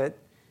things that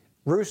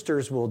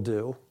roosters will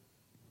do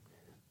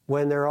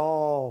when they're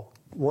all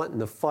wanting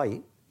to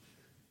fight,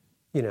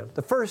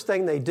 the first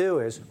thing they do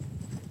is,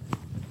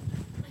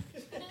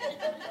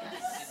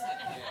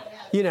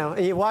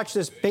 and you watch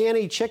this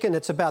banty chicken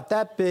that's about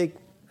that big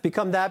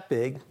become that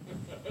big,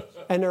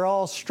 and they're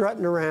all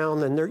strutting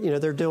around and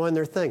they're doing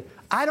their thing.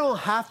 I don't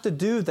have to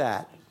do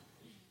that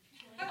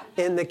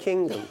in the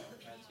kingdom.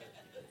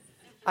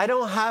 I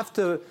don't have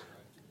to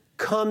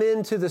come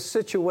into the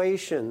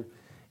situation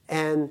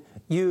and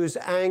use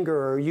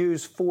anger or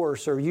use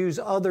force or use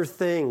other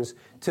things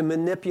to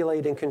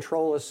manipulate and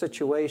control a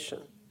situation.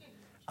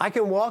 I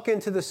can walk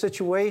into the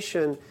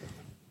situation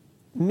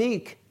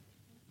meek,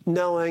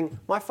 knowing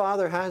my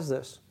Father has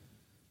this.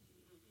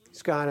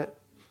 He's got it.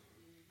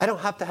 I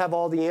don't have to have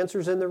all the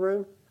answers in the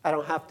room. I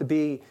don't have to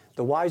be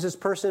the wisest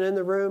person in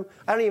the room.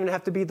 I don't even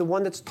have to be the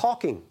one that's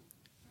talking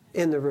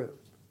in the room.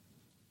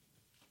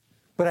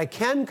 But I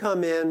can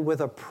come in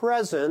with a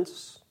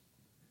presence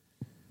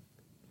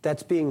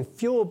that's being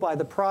fueled by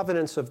the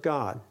providence of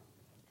God.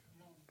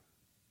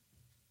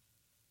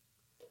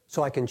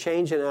 So I can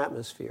change an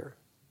atmosphere.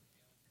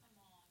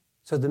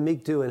 So the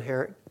meek do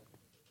inherit,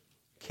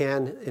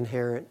 can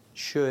inherit,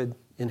 should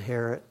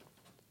inherit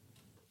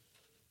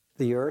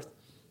the earth.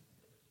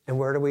 And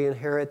where do we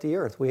inherit the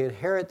earth? We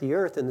inherit the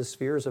earth in the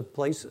spheres of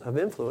place of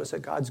influence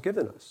that God's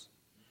given us.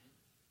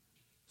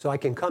 So I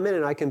can come in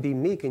and I can be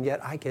meek, and yet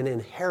I can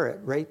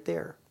inherit right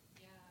there.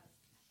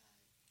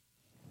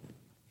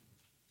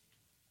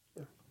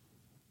 Yeah.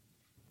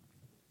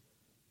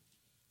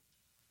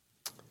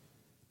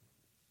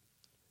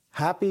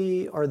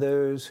 Happy are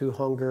those who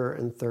hunger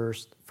and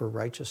thirst for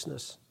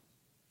righteousness,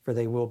 for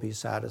they will be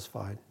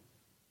satisfied.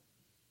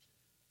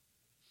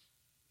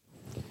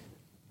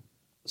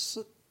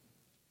 So,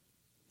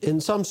 in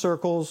some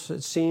circles,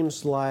 it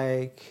seems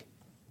like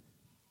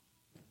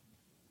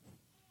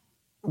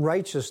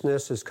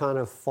righteousness has kind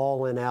of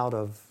fallen out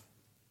of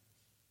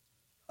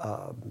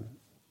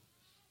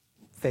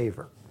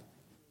favor.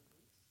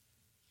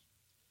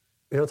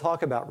 We don't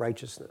talk about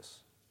righteousness.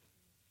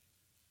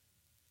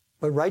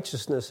 But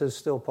righteousness is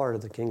still part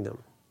of the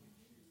kingdom.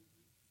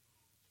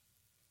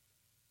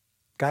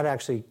 God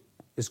actually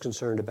is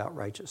concerned about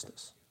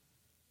righteousness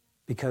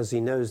because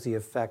he knows the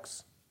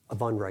effects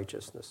of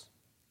unrighteousness.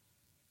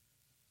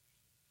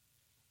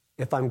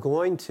 If I'm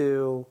going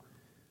to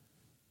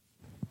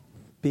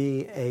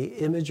be an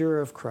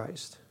imager of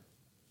Christ,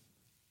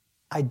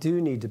 I do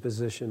need to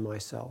position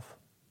myself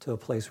to a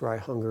place where I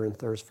hunger and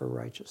thirst for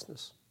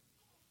righteousness.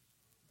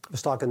 I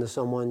was talking to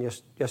someone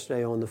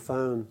yesterday on the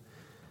phone,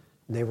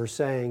 and they were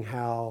saying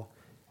how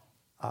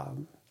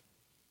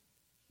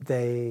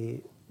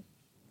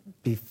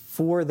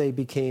before they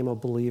became a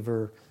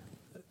believer,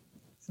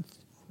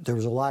 there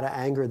was a lot of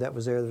anger that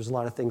was there. There was a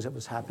lot of things that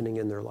was happening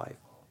in their life.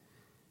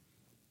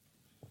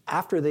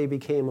 After they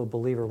became a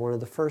believer, one of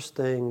the first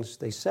things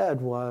they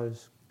said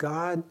was,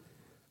 God,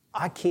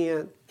 I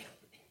can't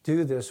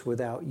do this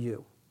without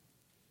you,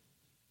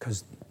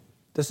 because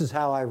this is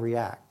how I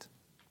react.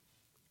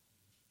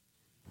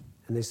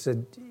 And they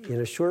said, in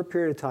a short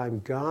period of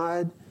time,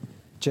 God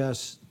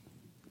just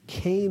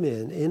came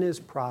in his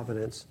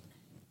providence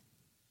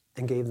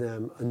and gave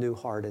them a new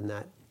heart in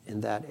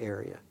that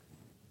area.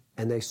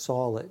 And they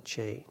saw it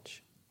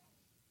change.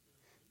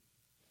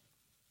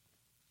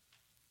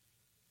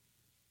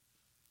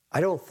 I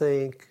don't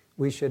think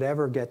we should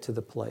ever get to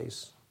the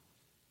place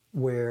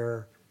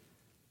where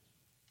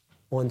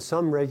on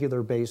some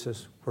regular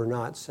basis we're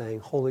not saying,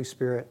 Holy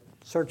Spirit,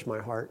 search my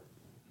heart.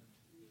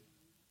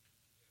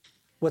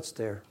 What's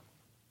there?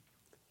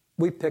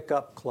 We pick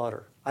up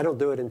clutter. I don't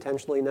do it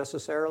intentionally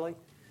necessarily,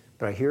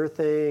 but I hear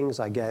things,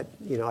 I get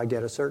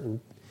a certain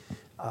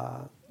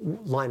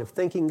line of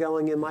thinking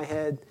going in my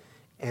head,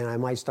 and I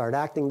might start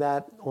acting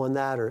on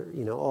that or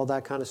all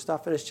that kind of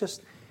stuff. And it's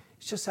just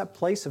that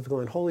place of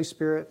going, Holy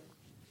Spirit,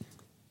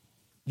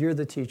 you're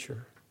the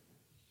teacher.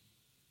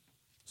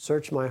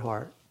 Search my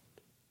heart.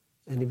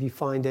 And if you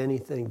find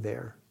anything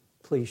there,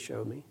 please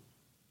show me.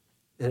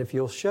 And if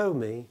you'll show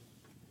me,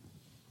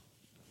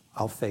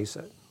 I'll face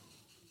it.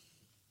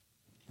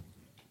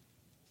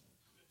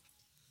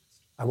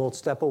 I won't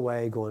step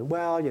away going,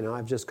 well,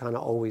 I've just kind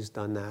of always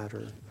done that.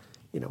 Or,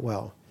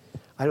 well,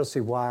 I don't see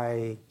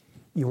why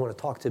you want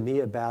to talk to me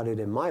about it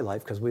in my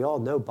life, because we all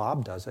know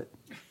Bob does it.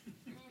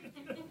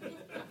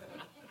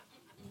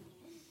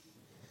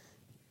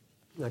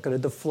 I'm not going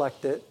to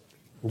deflect it.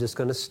 I'm just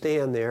going to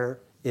stand there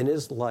in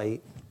his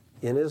light,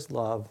 in his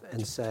love,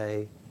 and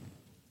say,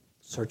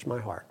 search my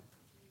heart.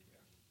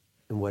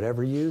 And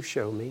whatever you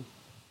show me,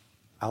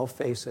 I'll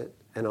face it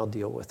and I'll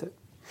deal with it.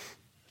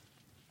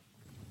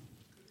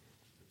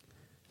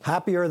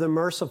 Happy are the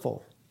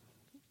merciful,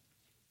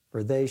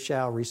 for they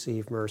shall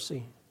receive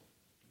mercy.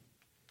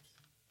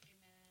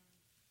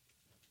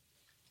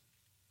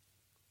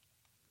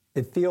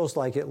 It feels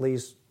like at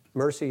least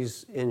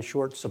mercy's in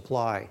short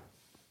supply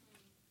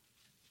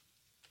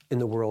in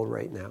the world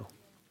right now.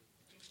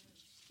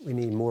 We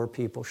need more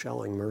people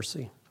showing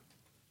mercy.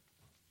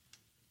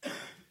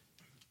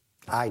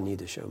 I need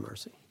to show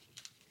mercy.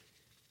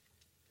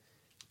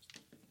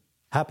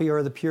 Happy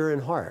are the pure in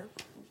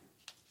heart,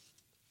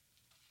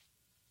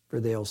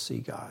 for they'll see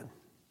God.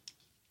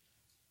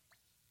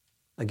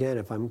 Again,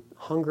 if I'm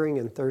hungering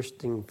and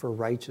thirsting for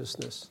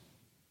righteousness,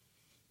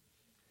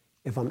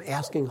 if I'm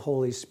asking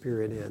Holy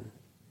Spirit in,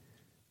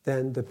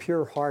 then the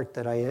pure heart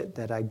that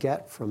I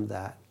get from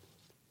that,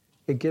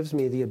 it gives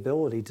me the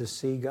ability to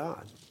see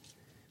God.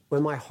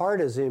 When my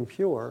heart is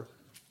impure,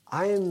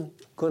 I am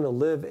going to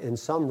live in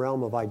some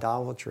realm of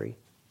idolatry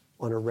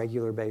on a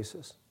regular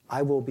basis.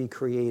 I will be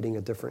creating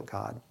a different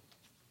God.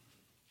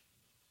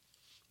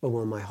 But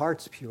when my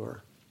heart's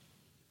pure,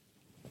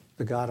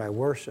 the God I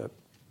worship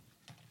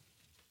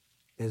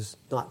is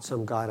not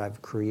some God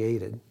I've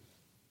created,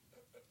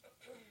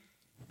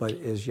 but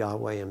is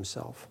Yahweh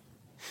himself.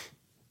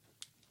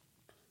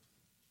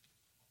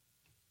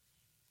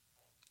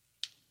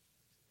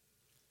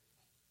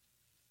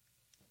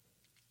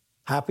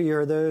 Happy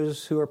are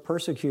those who are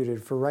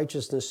persecuted for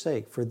righteousness'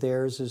 sake, for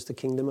theirs is the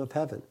kingdom of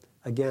heaven.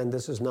 Again,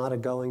 this is not a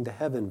going to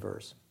heaven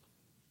verse.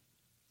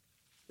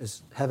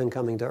 It's heaven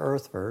coming to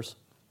earth verse.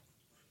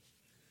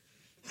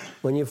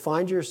 When you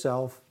find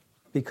yourself,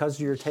 because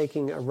you're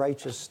taking a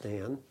righteous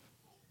stand,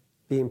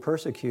 being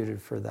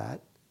persecuted for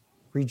that,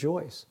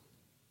 rejoice.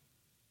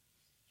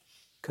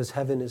 Because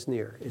heaven is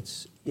near.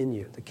 It's in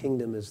you. The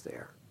kingdom is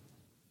there.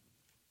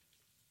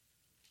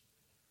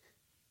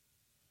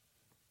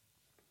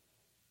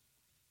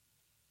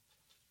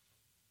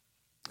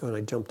 Oh, and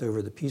I jumped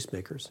over the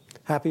peacemakers.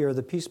 Happy are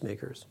the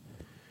peacemakers,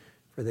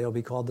 for they'll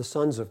be called the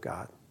sons of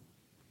God.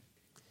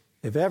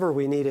 If ever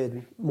we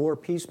needed more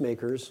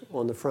peacemakers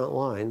on the front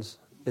lines,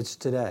 it's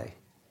today.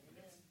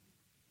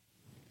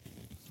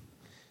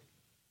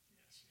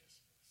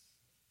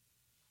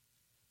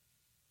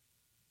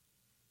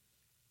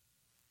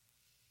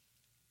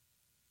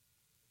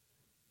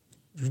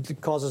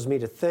 It causes me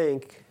to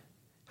think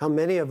how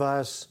many of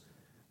us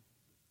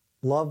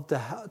love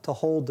to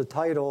hold the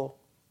title,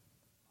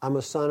 I'm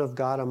a son of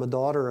God, I'm a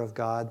daughter of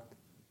God,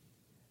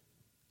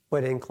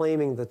 but in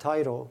claiming the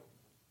title,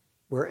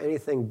 we're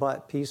anything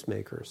but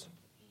peacemakers.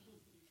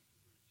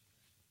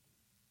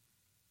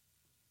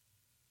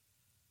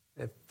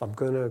 If I'm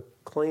going to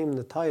claim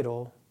the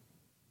title,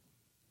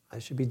 I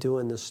should be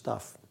doing this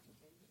stuff.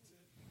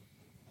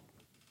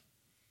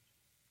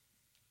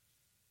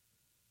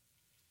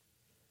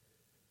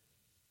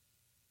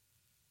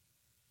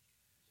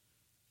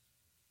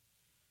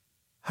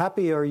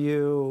 Happy are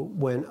you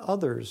when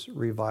others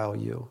revile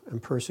you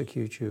and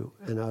persecute you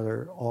and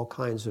utter all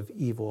kinds of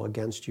evil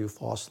against you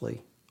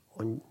falsely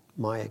on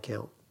my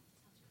account.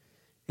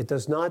 It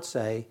does not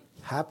say,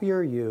 happy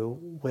are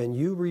you when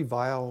you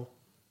revile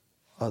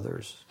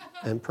others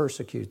and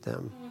persecute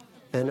them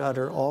and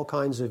utter all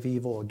kinds of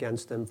evil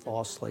against them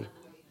falsely.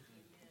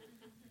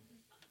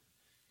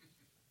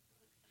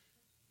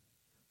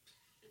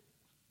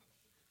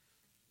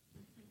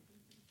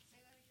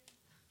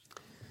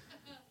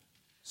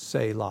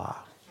 Selah.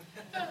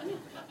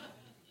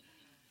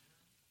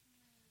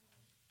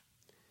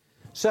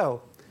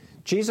 So,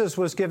 Jesus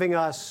was giving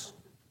us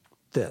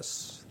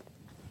this.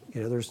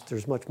 You know,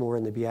 there's much more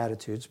in the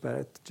Beatitudes,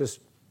 but this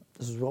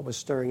is what was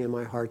stirring in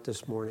my heart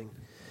this morning.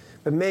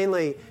 But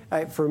mainly,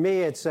 for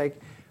me, it's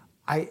like,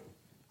 I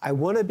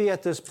want to be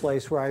at this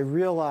place where I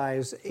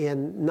realize,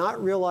 and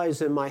not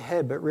realize in my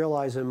head, but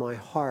realize in my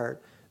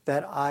heart,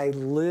 that I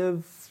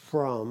live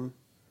from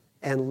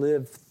and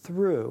live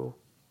through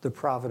the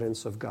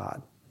providence of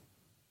God.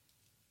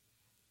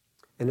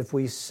 And if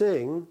we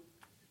sing,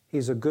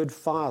 He's a good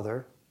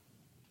Father,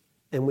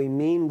 and we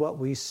mean what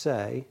we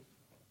say,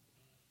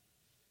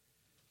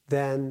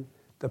 then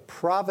the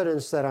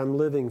providence that I'm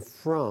living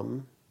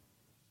from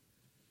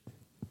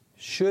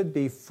should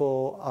be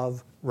full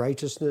of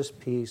righteousness,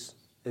 peace,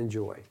 and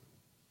joy.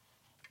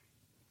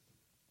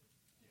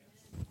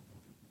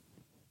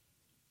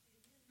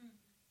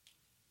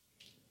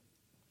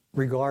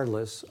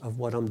 Regardless of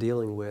what I'm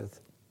dealing with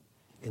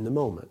in the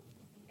moment.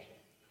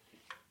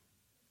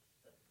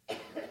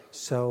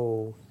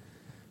 So,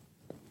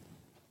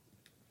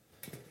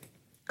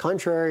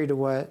 contrary to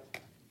what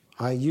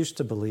I used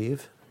to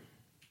believe,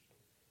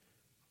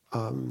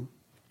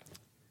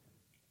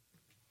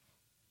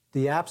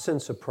 the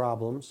absence of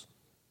problems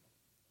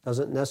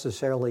doesn't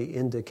necessarily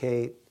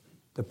indicate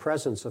the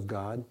presence of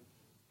God.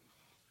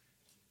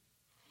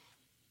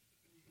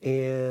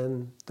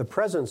 And the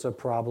presence of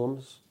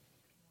problems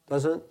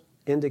doesn't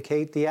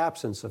indicate the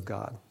absence of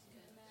God.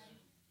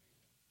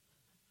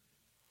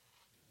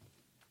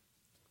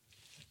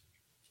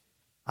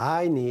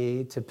 I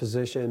need to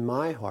position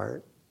my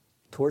heart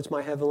towards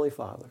my Heavenly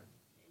Father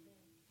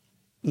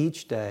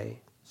each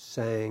day,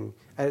 saying,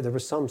 there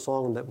was some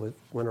song that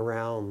went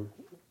around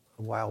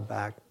a while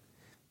back,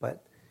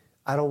 but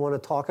I don't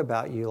want to talk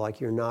about you like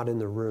you're not in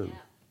the room.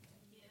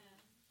 Yeah,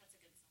 that's a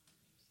good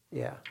song.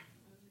 Yeah.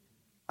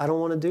 I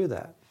don't want to do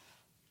that.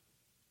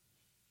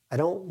 I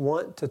don't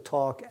want to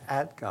talk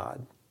at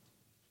God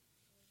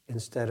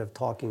instead of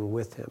talking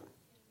with Him.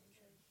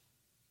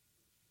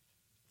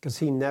 Because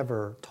He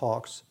never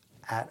talks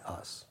at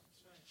us.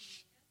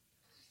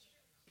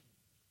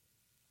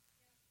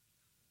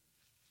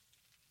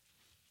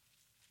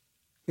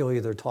 He'll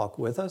either talk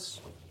with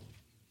us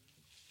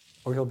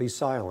or He'll be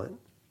silent,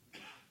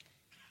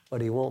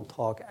 but He won't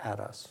talk at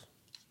us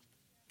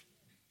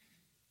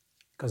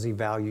because He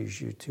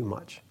values you too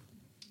much.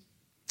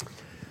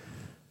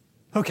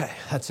 Okay,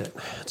 that's it.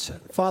 That's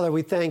it. Father,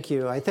 we thank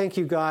you. I thank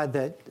you, God,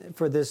 that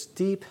for this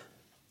deep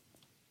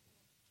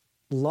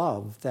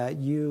love that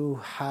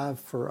you have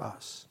for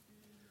us.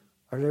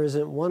 Or there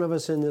isn't one of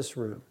us in this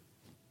room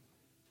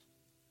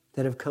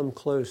that have come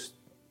close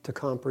to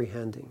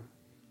comprehending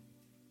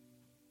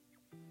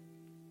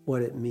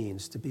what it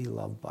means to be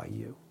loved by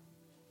you.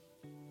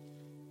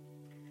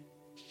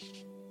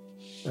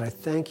 And I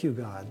thank you,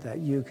 God, that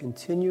you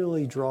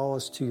continually draw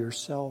us to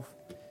yourself.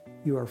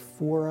 You are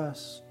for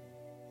us.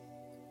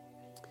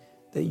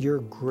 That your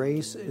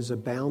grace is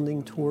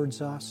abounding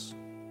towards us.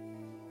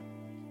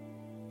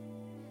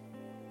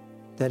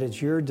 That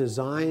it's your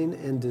design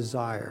and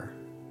desire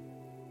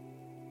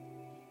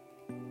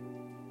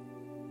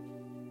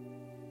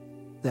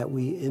that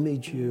we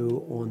image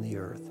you on the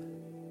earth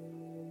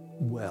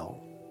well,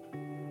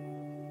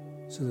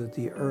 so that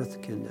the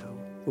earth can know,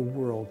 the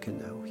world can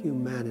know,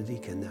 humanity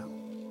can know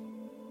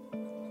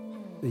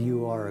that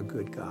you are a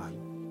good God,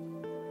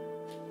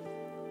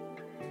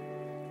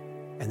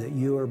 and that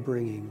you are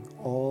bringing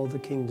all the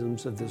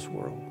kingdoms of this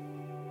world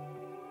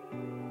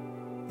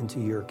into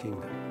your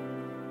kingdom.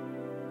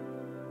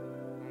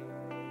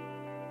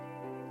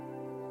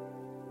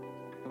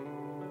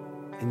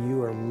 And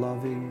you are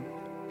loving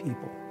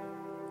people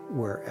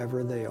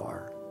wherever they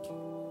are,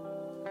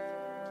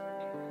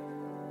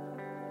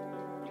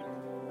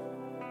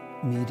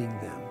 meeting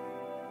them,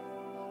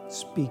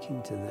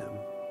 speaking to them,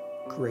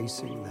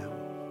 gracing them.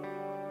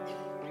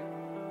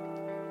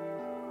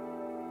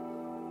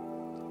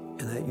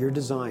 And that your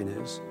design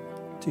is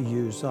to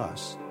use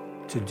us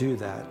to do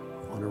that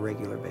on a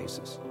regular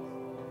basis.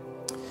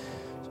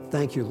 So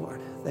thank you, Lord.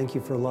 Thank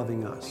you for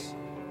loving us.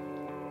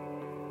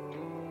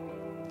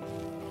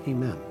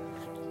 Amen.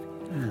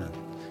 Amen.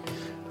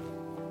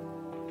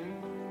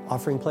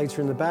 Offering plates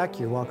are in the back.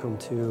 You're welcome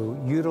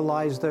to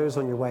utilize those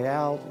on your way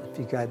out. If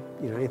you've got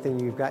anything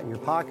you've got in your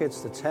pockets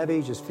that's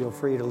heavy, just feel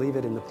free to leave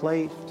it in the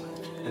plate,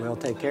 and we'll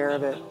take care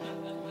of it.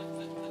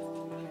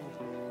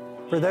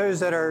 For those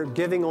that are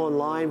giving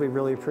online, we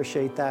really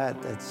appreciate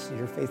that. That's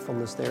your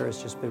faithfulness there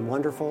has just been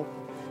wonderful.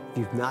 If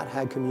you've not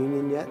had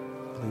communion yet,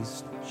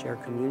 please share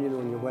communion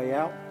on your way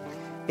out.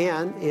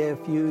 And if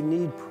you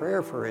need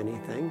prayer for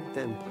anything,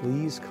 then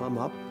please come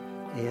up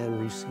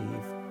and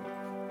receive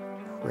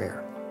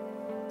prayer.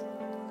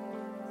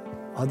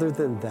 Other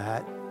than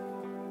that,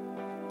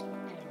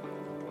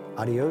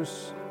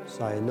 adios,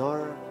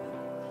 sayonara,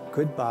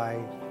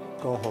 goodbye,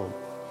 go home.